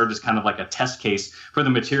fun and served as kind of like a test case for the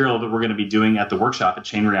material that we're going to be doing at the workshop at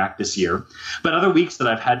Chain React this year. But other weeks that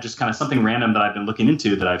I've had just kind of something random that I've been looking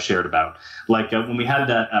into that I've shared about. Like when we had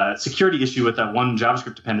that security issue with that one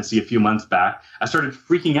JavaScript dependency a few months back, I started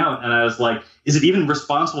freaking out and I was like, is it even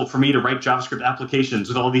responsible for me to write JavaScript applications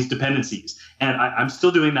with all these dependencies? And I'm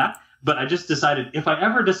still doing that. But I just decided, if I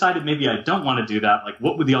ever decided maybe I don't want to do that, like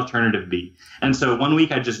what would the alternative be? And so one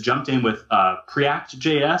week I just jumped in with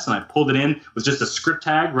Preact.js and I pulled it in with just a script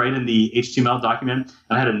tag right in the HTML document.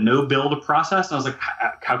 And I had a no build process. And I was like,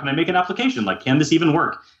 how can I make an application? Like, can this even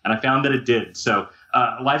work? And I found that it did. So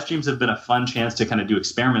live streams have been a fun chance to kind of do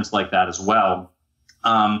experiments like that as well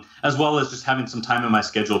as just having some time in my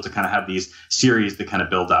schedule to kind of have these series that kind of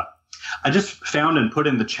build up. I just found and put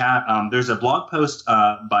in the chat, there's a blog post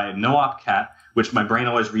by NoOpCat, which my brain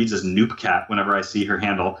always reads as NoopCat whenever I see her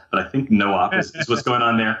handle, but I think NoOp is what's going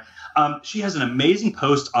on there. She has an amazing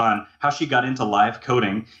post on how she got into live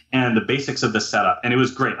coding and the basics of the setup, and it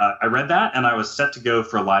was great. I read that, and I was set to go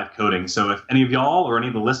for live coding. So if any of y'all or any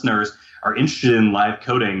of the listeners are interested in live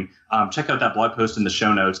coding, check out that blog post in the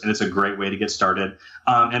show notes, and it's a great way to get started.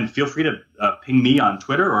 And feel free to ping me on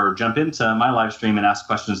Twitter or jump into my live stream and ask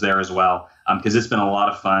questions there as well, because it's been a lot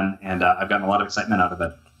of fun, and I've gotten a lot of excitement out of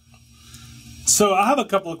it. So I have a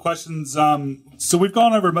couple of questions. So we've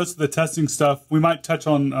gone over most of the testing stuff. We might touch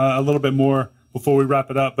on a little bit more before we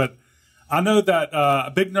wrap it up, but I know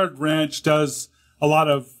that Big Nerd Ranch does a lot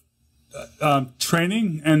of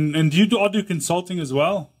training, and do you all do consulting as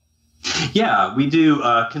well? Yeah, we do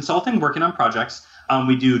consulting, working on projects.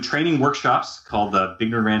 We do training workshops called the Big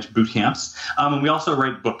Nerd Ranch boot camps. And we also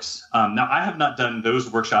write books. Now, I have not done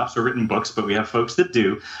those workshops or written books, but we have folks that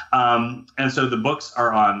do. And so the books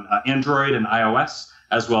are on Android and iOS,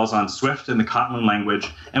 as well as on Swift and the Kotlin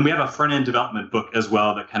language. And we have a front-end development book as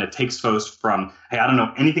well that kind of takes folks from, hey, I don't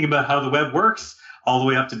know anything about how the web works, all the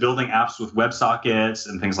way up to building apps with WebSockets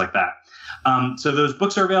and things like that. So those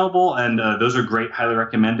books are available, and those are great, highly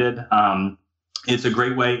recommended. It's a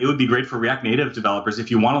great way. It would be great for React Native developers. If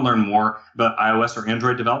you want to learn more about iOS or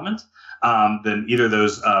Android development, then either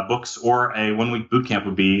those books or a one-week bootcamp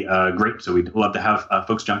would be great. So we'd love to have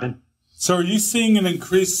folks jump in. So are you seeing an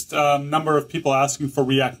increased number of people asking for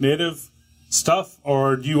React Native stuff,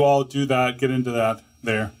 or do you all do that, get into that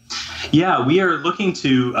there? Yeah, we are looking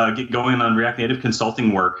to get going on React Native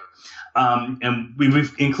consulting work. And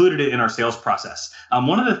we've included it in our sales process.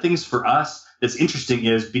 One of the things for us that's interesting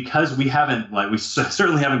is because we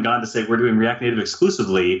certainly haven't gone to say we're doing React Native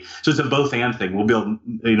exclusively. So it's a both and thing. We'll build,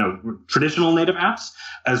 traditional native apps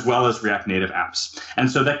as well as React Native apps.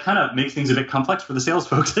 And so that kind of makes things a bit complex for the sales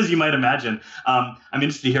folks, as you might imagine. I'm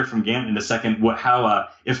interested to hear from Gant in a second how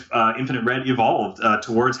if Infinite Red evolved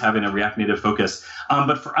towards having a React Native focus.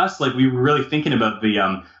 But for us, we were really thinking about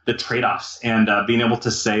the trade-offs and being able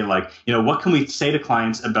to say, what can we say to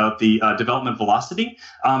clients about the development velocity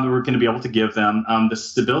that we're going to be able to give them, the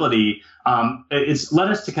stability. It's led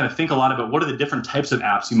us to kind of think a lot about what are the different types of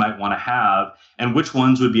apps you might want to have and which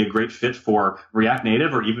ones would be a great fit for React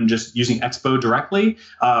Native or even just using Expo directly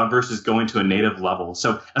versus going to a native level.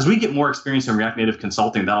 So as we get more experience in React Native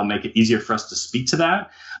consulting, that'll make it easier for us to speak to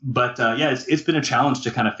that. But it's been a challenge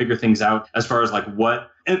to kind of figure things out as far as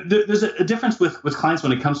there's a difference with clients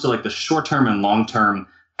when it comes to the short-term and long-term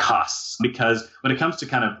costs, because when it comes to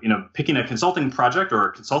kind of picking a consulting project or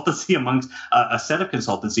a consultancy amongst a set of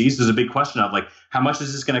consultancies, there's a big question of how much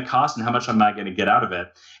is this going to cost and how much am I going to get out of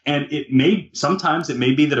it? And sometimes it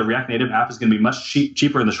may be that a React Native app is going to be much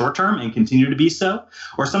cheaper in the short term and continue to be so,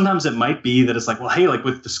 or sometimes it might be that it's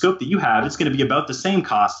with the scope that you have, it's going to be about the same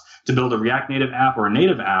cost to build a React Native app or a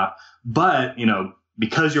native app, but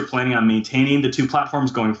because you're planning on maintaining the two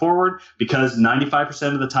platforms going forward, because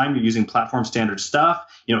 95% of the time you're using platform standard stuff,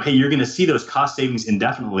 you're going to see those cost savings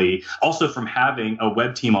indefinitely. Also from having a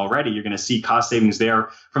web team already, you're going to see cost savings there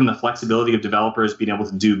from the flexibility of developers being able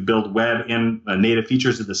to build web and native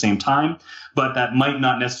features at the same time. But that might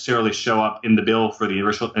not necessarily show up in the bill for the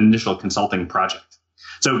initial consulting project.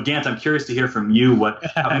 So Gant, I'm curious to hear from you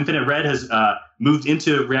how Infinite Red has moved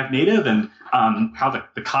into React Native and how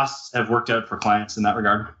the costs have worked out for clients in that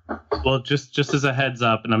regard. Well, just as a heads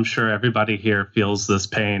up, and I'm sure everybody here feels this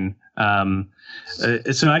pain.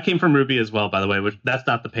 So I came from Ruby as well, by the way, which that's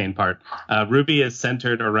not the pain part. Ruby is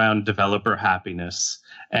centered around developer happiness.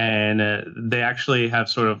 And they actually have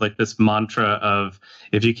sort of this mantra of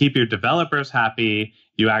if you keep your developers happy,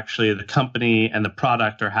 the company and the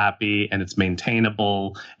product are happy and it's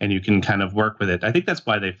maintainable and you can kind of work with it. I think that's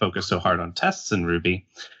why they focus so hard on tests in Ruby.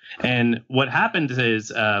 And what happened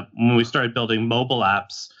is when we started building mobile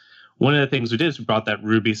apps, one of the things we did is we brought that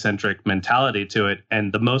Ruby-centric mentality to it.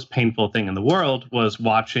 And the most painful thing in the world was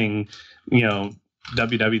watching,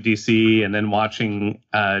 WWDC and then watching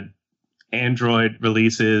Android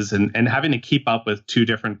releases and having to keep up with two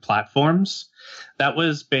different platforms. That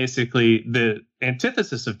was basically the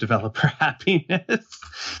antithesis of developer happiness.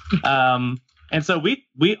 And so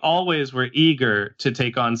we always were eager to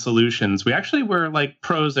take on solutions. We actually were like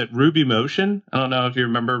pros at Ruby Motion. I don't know if you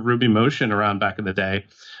remember Ruby Motion around back in the day,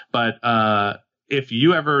 but if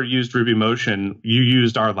you ever used Ruby Motion, you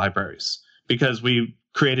used our libraries because we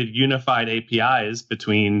created unified APIs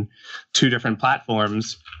between two different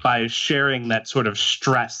platforms by sharing that sort of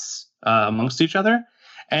stress amongst each other.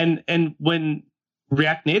 And when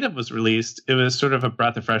React Native was released, it was sort of a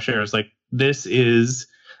breath of fresh air. It's like, this is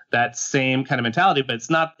that same kind of mentality, but it's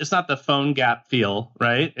not the phone gap feel,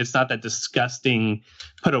 right? It's not that disgusting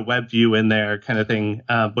put a web view in there kind of thing,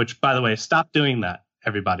 which, by the way, stop doing that,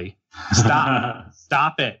 everybody.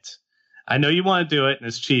 Stop it. I know you want to do it and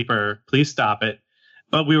it's cheaper. Please stop it.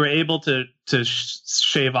 But we were able to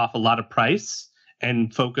shave off a lot of price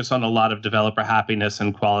and focus on a lot of developer happiness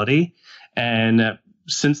and quality. And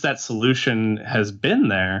since that solution has been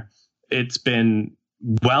there, it's been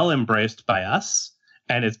well embraced by us,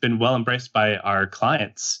 and it's been well embraced by our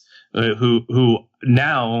clients who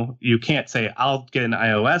now you can't say, I'll get an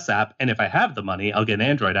iOS app, and if I have the money, I'll get an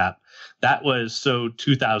Android app. That was so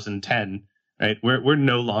 2010. Right? We're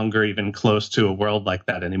no longer even close to a world like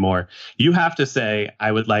that anymore. You have to say,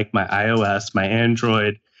 I would like my iOS, my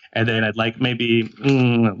Android, and then I'd like maybe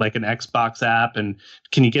like an Xbox app. And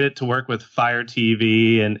can you get it to work with Fire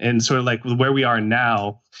TV? And sort of like where we are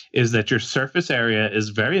now is that your surface area is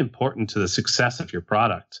very important to the success of your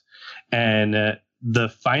product. And the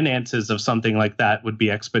finances of something like that would be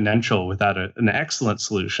exponential without an excellent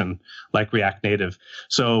solution like React Native.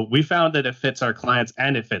 So we found that it fits our clients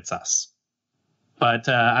and it fits us. But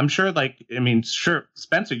I'm sure, sure,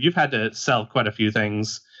 Spencer, you've had to sell quite a few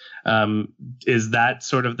things. Is that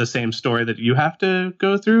sort of the same story that you have to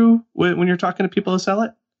go through when you're talking to people to sell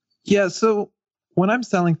it? Yeah. So when I'm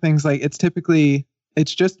selling things,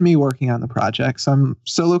 it's just me working on the project. So I'm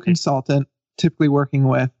solo consultant, typically working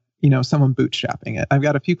with, someone bootstrapping it. I've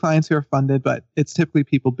got a few clients who are funded, but it's typically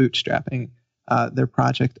people bootstrapping their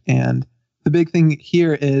project. And the big thing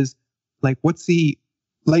here is what's the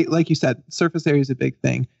like you said, surface area is a big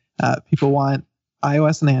thing. People want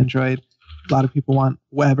iOS and Android. A lot of people want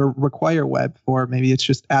web or require web for maybe it's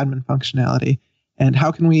just admin functionality. And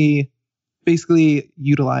how can we basically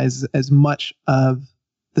utilize as much of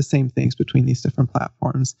the same things between these different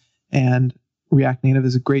platforms? And React Native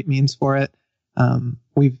is a great means for it.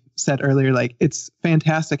 We've said earlier, it's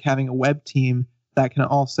fantastic having a web team that can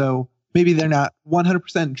also, maybe they're not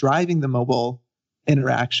 100% driving the mobile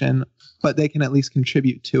interaction, but they can at least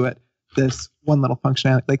contribute to it. This one little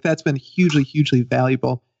functionality, that's been hugely, hugely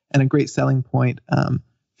valuable and a great selling point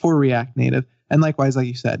for React Native. And likewise, like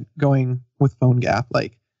you said, going with PhoneGap,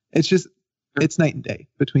 it's night and day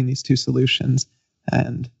between these two solutions.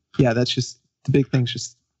 And yeah, that's just the big thing.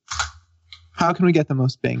 Just how can we get the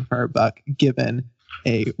most bang for our buck given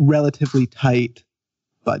a relatively tight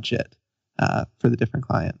budget for the different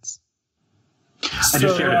clients? I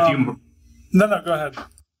just shared a few. No, go ahead.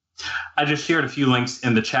 I just shared a few links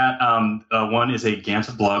in the chat. One is a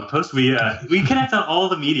Gant blog post. We connect on all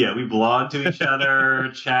the media. We blog to each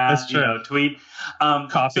other, chat, tweet.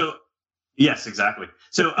 Coffee. So, yes, exactly.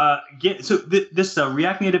 So, this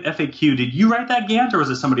React Native FAQ. Did you write that, Gant, or was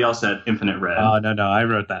it somebody else at Infinite Red? Oh, no, I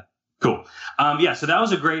wrote that. Cool. So that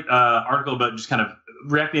was a great article about just kind of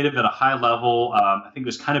React Native at a high level. I think it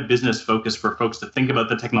was kind of business focused for folks to think about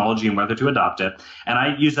the technology and whether to adopt it. And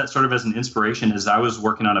I used that sort of as an inspiration as I was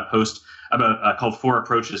working on a post about called 4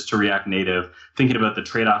 Approaches to React Native, thinking about the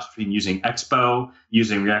trade-offs between using Expo,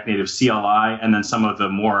 using React Native CLI, and then some of the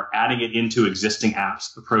more adding it into existing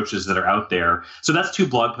apps approaches that are out there. So that's 2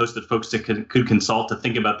 blog posts that folks could consult to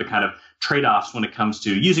think about the kind of trade-offs when it comes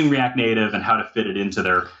to using React Native and how to fit it into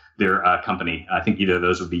their company. I think either of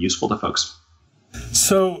those would be useful to folks.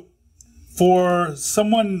 So for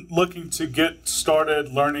someone looking to get started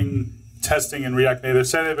learning testing in React Native,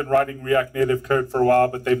 say they've been writing React Native code for a while,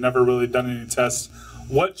 but they've never really done any tests,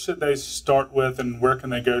 what should they start with and where can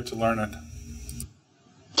they go to learn it?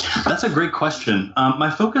 That's a great question.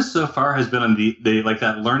 My focus so far has been on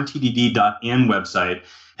that learntdd.in website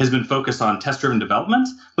has been focused on test-driven development,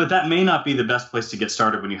 but that may not be the best place to get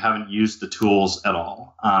started when you haven't used the tools at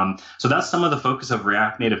all. So that's some of the focus of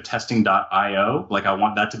React Native testing.io. I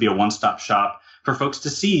want that to be a one-stop shop for folks to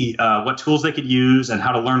see what tools they could use and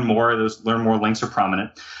how to learn more. Those learn more links are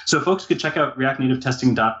prominent. So folks could check out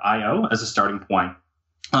reactnativetesting.io as a starting point.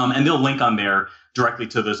 And they'll link on there directly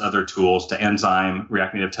to those other tools, to Enzyme,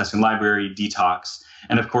 React Native Testing Library, Detox.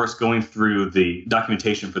 And of course, going through the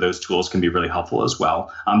documentation for those tools can be really helpful as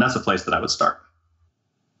well. That's a place that I would start.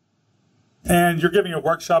 And you're giving a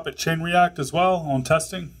workshop at Chain React as well on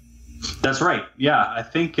testing? That's right. Yeah, I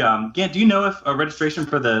think, Gant, do you know if a registration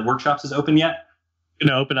for the workshops is open yet? Going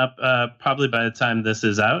to open up probably by the time this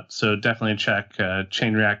is out. So definitely check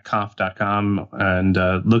chainreactconf.com and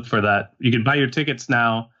look for that. You can buy your tickets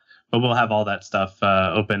now, but we'll have all that stuff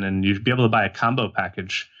open, and you'll be able to buy a combo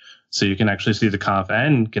package so you can actually see the conf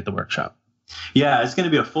and get the workshop. Yeah, it's going to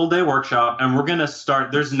be a full day workshop, and we're going to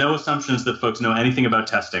start. There's no assumptions that folks know anything about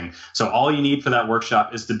testing. So all you need for that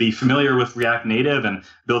workshop is to be familiar with React Native and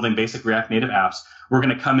building basic React Native apps. We're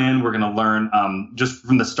going to come in, we're going to learn just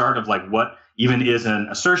from the start of like what even is an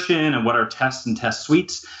assertion and what are tests and test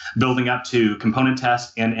suites, building up to component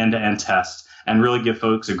test and end-to-end test, and really give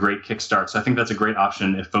folks a great kickstart. So I think that's a great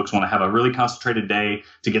option if folks want to have a really concentrated day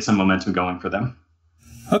to get some momentum going for them.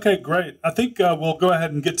 Okay, great. I think we'll go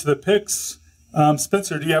ahead and get to the picks.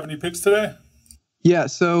 Spencer, do you have any picks today? Yeah,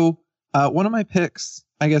 so one of my picks,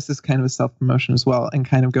 I guess, is kind of a self-promotion as well and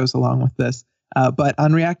kind of goes along with this. But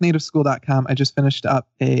on reactnativeschool.com, I just finished up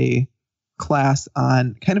a class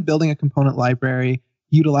on kind of building a component library,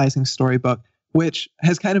 utilizing Storybook, which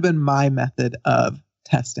has kind of been my method of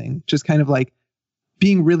testing, just kind of like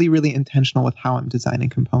being really, really intentional with how I'm designing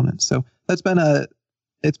components. So that's been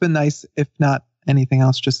it's been nice, if not anything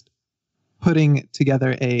else, just putting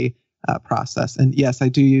together a process. And yes, I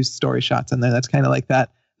do use story shots in there. That's kind of like that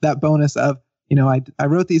bonus of, I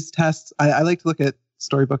wrote these tests. I like to look at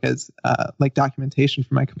Storybook as like documentation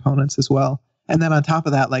for my components as well. And then on top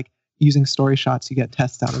of that, like using story shots, you get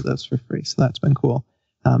tests out of those for free. So that's been cool.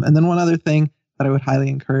 And then one other thing that I would highly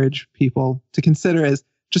encourage people to consider is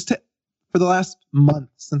just for the last month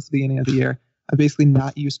since the beginning of the year, I've basically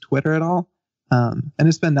not used Twitter at all. And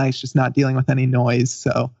it's been nice just not dealing with any noise.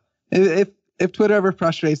 So if Twitter ever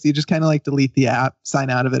frustrates you, just kind of like delete the app, sign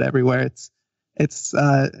out of it everywhere. It's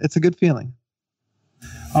a good feeling.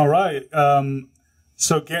 All right.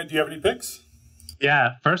 So Gant, do you have any picks?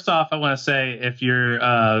 Yeah. First off, I want to say if you're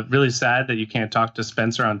really sad that you can't talk to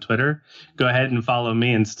Spencer on Twitter, go ahead and follow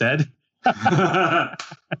me instead.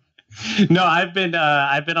 No, I've been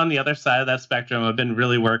on the other side of that spectrum. I've been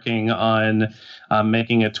really working on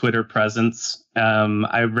making a Twitter presence.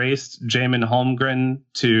 I raced Jamin Holmgren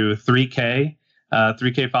to 3K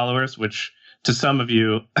followers, which to some of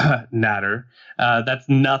you natter. That's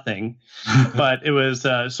nothing, but it was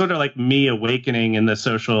sort of like me awakening in the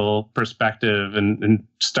social perspective and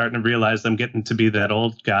starting to realize I'm getting to be that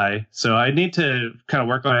old guy. So I need to kind of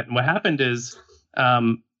work on it. And what happened is,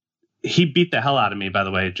 he beat the hell out of me, by the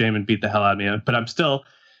way. Jamin beat the hell out of me, but I'm still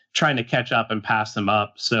trying to catch up and pass him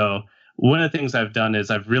up. So one of the things I've done is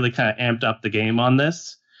I've really kind of amped up the game on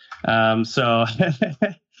this. So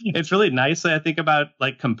it's really nice that I think about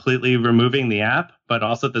like completely removing the app, but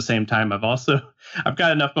also at the same time, I've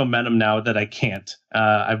got enough momentum now that I can't.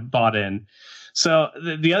 I've bought in. So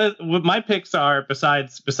what my picks are,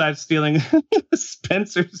 besides stealing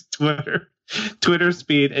Spencer's Twitter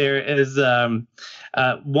speed, is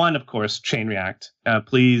one, of course, Chain React.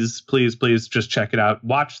 Please just check it out.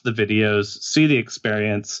 Watch the videos, see the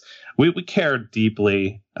experience. We care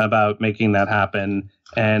deeply about making that happen,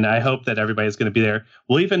 and I hope that everybody's going to be there.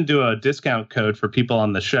 We'll even do a discount code for people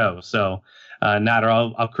on the show. So,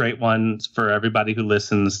 Nader, I'll create one for everybody who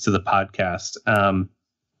listens to the podcast.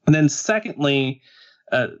 And then secondly,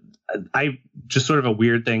 I just sort of a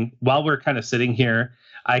weird thing. While we're kind of sitting here,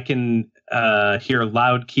 I can hear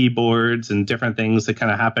loud keyboards and different things that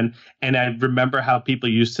kind of happen. And I remember how people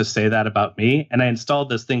used to say that about me. And I installed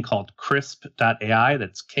this thing called Krisp.ai.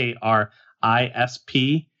 That's KRISP.ai.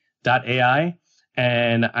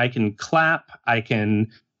 And I can clap. I can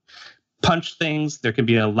punch things. There can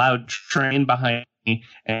be a loud train behind me.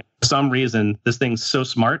 And for some reason, this thing's so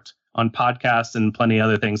smart on podcasts and plenty of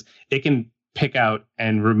other things. It can pick out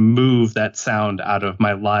and remove that sound out of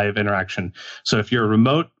my live interaction. So if you're a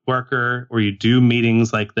remote worker or you do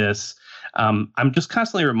meetings like this, I'm just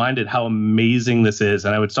constantly reminded how amazing this is.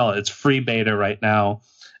 And I would install it. It's free beta right now.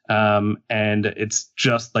 And it's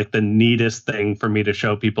just like the neatest thing for me to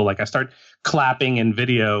show people. Like I start clapping in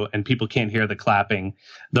video and people can't hear the clapping.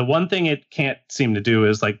 The one thing it can't seem to do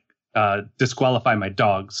is like disqualify my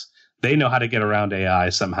dogs. They know how to get around AI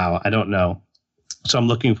somehow. I don't know. So I'm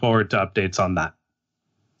looking forward to updates on that.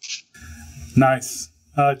 Nice.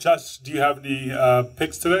 Josh, do you have any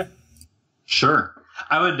picks today? Sure.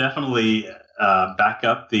 I would definitely back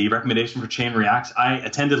up the recommendation for Chain React. I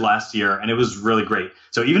attended last year, and it was really great.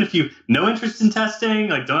 So even if you no interest in testing,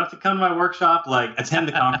 like don't have to come to my workshop, like attend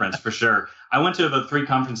the conference for sure. I went to about 3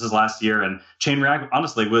 conferences last year, and Chain React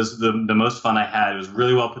honestly was the most fun I had. It was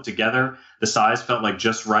really well put together. The size felt like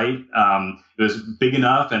just right. It was big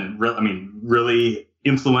enough and really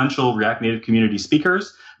influential React Native community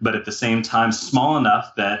speakers, but at the same time small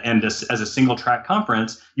enough that, and as a single track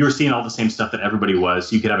conference, you were seeing all the same stuff that everybody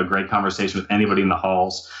was. You could have a great conversation with anybody in the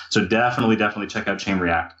halls. So definitely check out Chain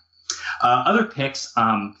React. Other picks,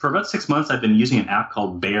 for about 6 months, I've been using an app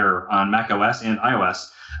called Bear on Mac OS and iOS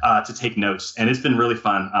to take notes, and it's been really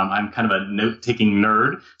fun. I'm kind of a note-taking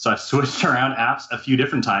nerd, so I've switched around apps a few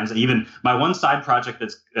different times. Even my one side project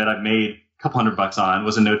that I've made couple $100 on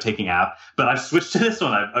was a note-taking app, but I've switched to this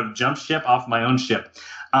one. I've jumped ship off my own ship.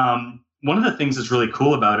 One of the things that's really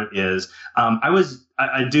cool about it is when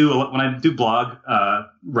I do blog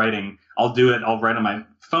writing, I'll write on my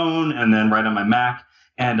phone and then write on my Mac.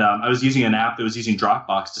 And I was using an app that was using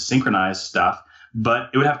Dropbox to synchronize stuff, but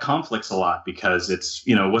it would have conflicts a lot because it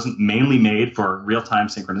wasn't mainly made for real-time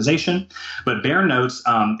synchronization. But Bear Notes,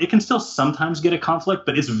 it can still sometimes get a conflict,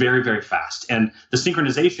 but it's very, very fast. And the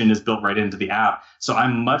synchronization is built right into the app. So I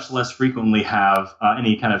much less frequently have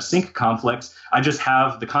any kind of sync conflicts. I just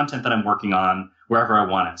have the content that I'm working on wherever I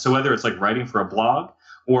want it. So whether it's like writing for a blog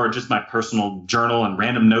or just my personal journal and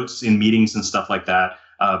random notes in meetings and stuff like that,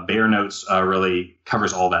 Bear Notes really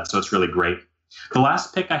covers all that. So it's really great. The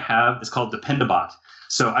last pick I have is called Dependabot.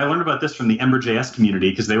 So I learned about this from the Ember.js community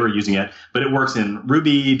because they were using it, but it works in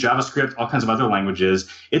Ruby, JavaScript, all kinds of other languages.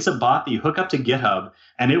 It's a bot that you hook up to GitHub,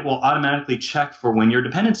 and it will automatically check for when your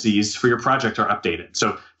dependencies for your project are updated.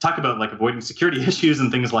 So talk about like avoiding security issues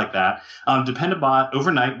and things like that. Dependabot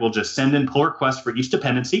overnight will just send in pull requests for each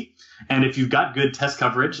dependency. And if you've got good test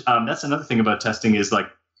coverage, that's another thing about testing is like,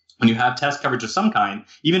 when you have test coverage of some kind,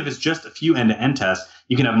 even if it's just a few end-to-end tests,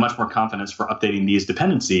 you can have much more confidence for updating these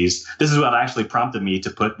dependencies. This is what actually prompted me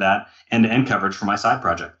to put that end-to-end coverage for my side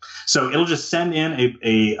project. So it'll just send in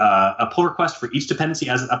a pull request for each dependency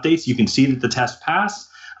as it updates. You can see that the test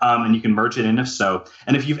passed, and you can merge it in if so.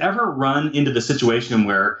 And if you've ever run into the situation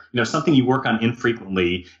where something you work on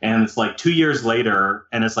infrequently, and it's like 2 years later,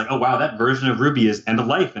 and it's like, oh wow, that version of Ruby is end of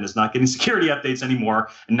life and it's not getting security updates anymore,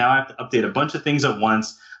 and now I have to update a bunch of things at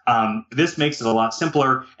once. This makes it a lot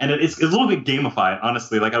simpler, and it's a little bit gamified,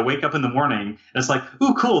 honestly. Like I wake up in the morning and it's like,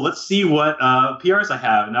 ooh, cool, let's see what PRs I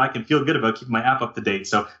have. And now I can feel good about keeping my app up to date.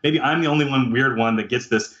 So maybe I'm the only weird one that gets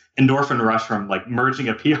this endorphin rush from like merging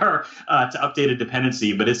a PR to update a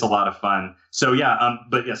dependency, but it's a lot of fun. So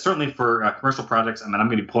certainly for commercial projects, I'm going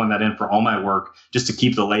to be pulling that in for all my work just to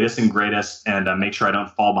keep the latest and greatest and make sure I don't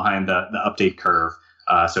fall behind the update curve.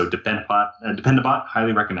 So Dependabot,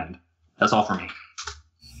 highly recommend. That's all for me.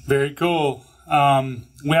 Very cool.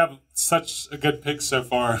 We have such a good pick so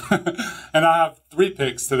far. And I have 3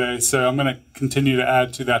 picks today, so I'm going to continue to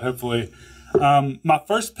add to that, hopefully. My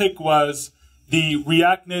first pick was the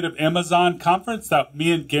React Native Amazon conference that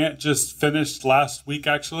me and Gant just finished last week,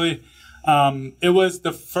 actually. It was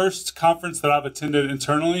the first conference that I've attended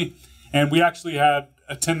internally, and we actually had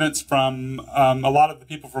attendance from a lot of the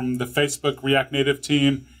people from the Facebook React Native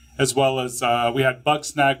team, as well as we had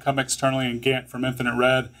Bugsnag come externally and Gant from Infinite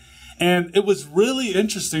Red. And it was really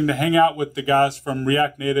interesting to hang out with the guys from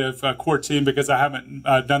React Native core team because I haven't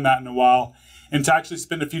done that in a while, and to actually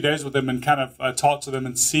spend a few days with them and kind of talk to them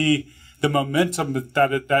and see the momentum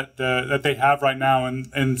that they have right now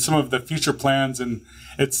and some of the future plans. And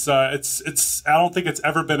it's I don't think it's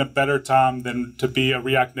ever been a better time than to be a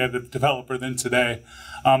React Native developer than today.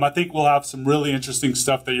 I think we'll have some really interesting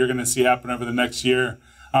stuff that you're going to see happen over the next year.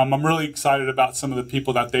 I'm really excited about some of the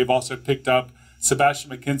people that they've also picked up. Sebastian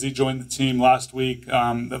McKenzie joined the team last week.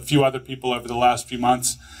 A few other people over the last few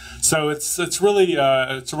months. So it's really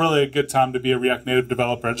a good time to be a React Native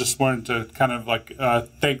developer. I just wanted to kind of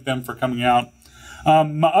thank them for coming out.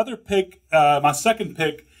 My second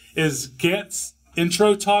pick is Gant's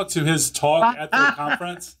intro talk to his talk at the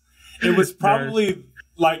conference. It was probably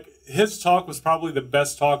his talk was probably the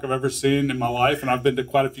best talk I've ever seen in my life, and I've been to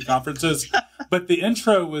quite a few conferences. But the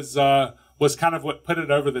intro was kind of what put it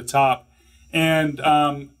over the top. And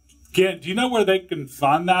Gant, do you know where they can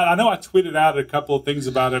find that? I know I tweeted out a couple of things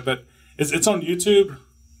about it, but it's on YouTube.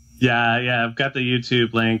 Yeah, I've got the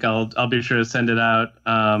YouTube link. I'll be sure to send it out.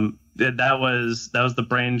 That was the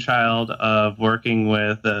brainchild of working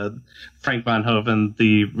with Frank Van Hoven,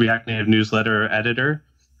 the React Native newsletter editor.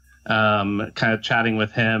 Kind of chatting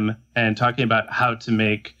with him and talking about how to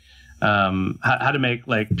make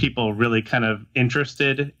people really kind of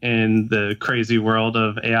interested in the crazy world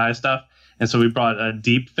of AI stuff. And so we brought a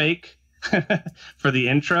deep fake for the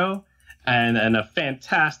intro, and a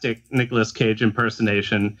fantastic Nicolas Cage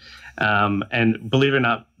impersonation. And believe it or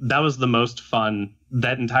not, that was the most fun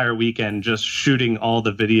that entire weekend, just shooting all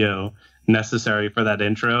the video necessary for that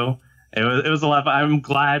intro. It was a lot of fun. I'm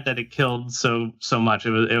glad that it killed so much.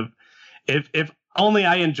 If only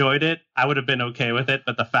I enjoyed it, I would have been okay with it.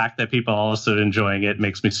 But the fact that people are also enjoying it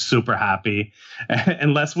makes me super happy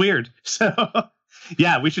and less weird. So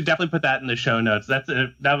yeah, we should definitely put that in the show notes. That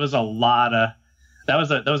was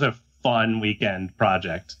a fun weekend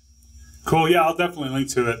project. Cool. Yeah, I'll definitely link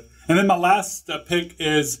to it. And then my last pick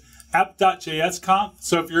is app.js Conf.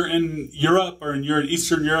 So if you're in Europe or you're in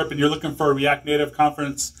Eastern Europe and you're looking for a React Native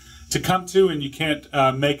conference to come to and you can't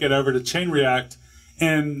make it over to Chain React,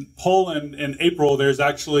 in Poland in April, there's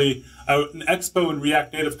actually an Expo and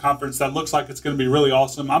React Native conference that looks like it's going to be really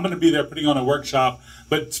awesome. I'm going to be there putting on a workshop,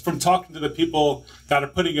 but from talking to the people that are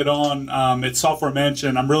putting it on at Software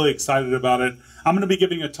Mansion, I'm really excited about it. I'm going to be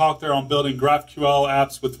giving a talk there on building GraphQL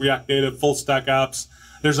apps with React Native, full stack apps.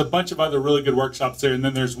 There's a bunch of other really good workshops there, and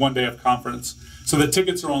then there's one day of conference. So the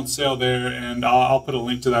tickets are on sale there, and I'll put a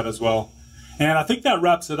link to that as well. And I think that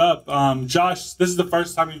wraps it up. Josh, this is the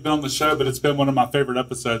first time you've been on the show, but it's been one of my favorite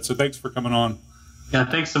episodes, so thanks for coming on. Yeah,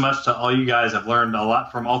 thanks so much to all you guys. I've learned a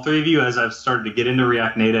lot from all three of you as I've started to get into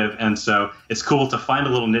React Native, and so it's cool to find a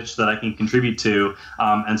little niche that I can contribute to.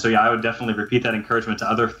 And so, yeah, I would definitely repeat that encouragement to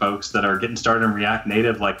other folks that are getting started in React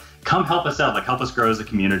Native. Like, come help us out. Like, help us grow as a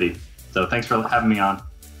community. So thanks for having me on.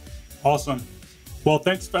 Awesome. Well,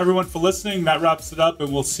 thanks for everyone for listening. That wraps it up,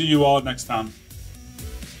 and we'll see you all next time.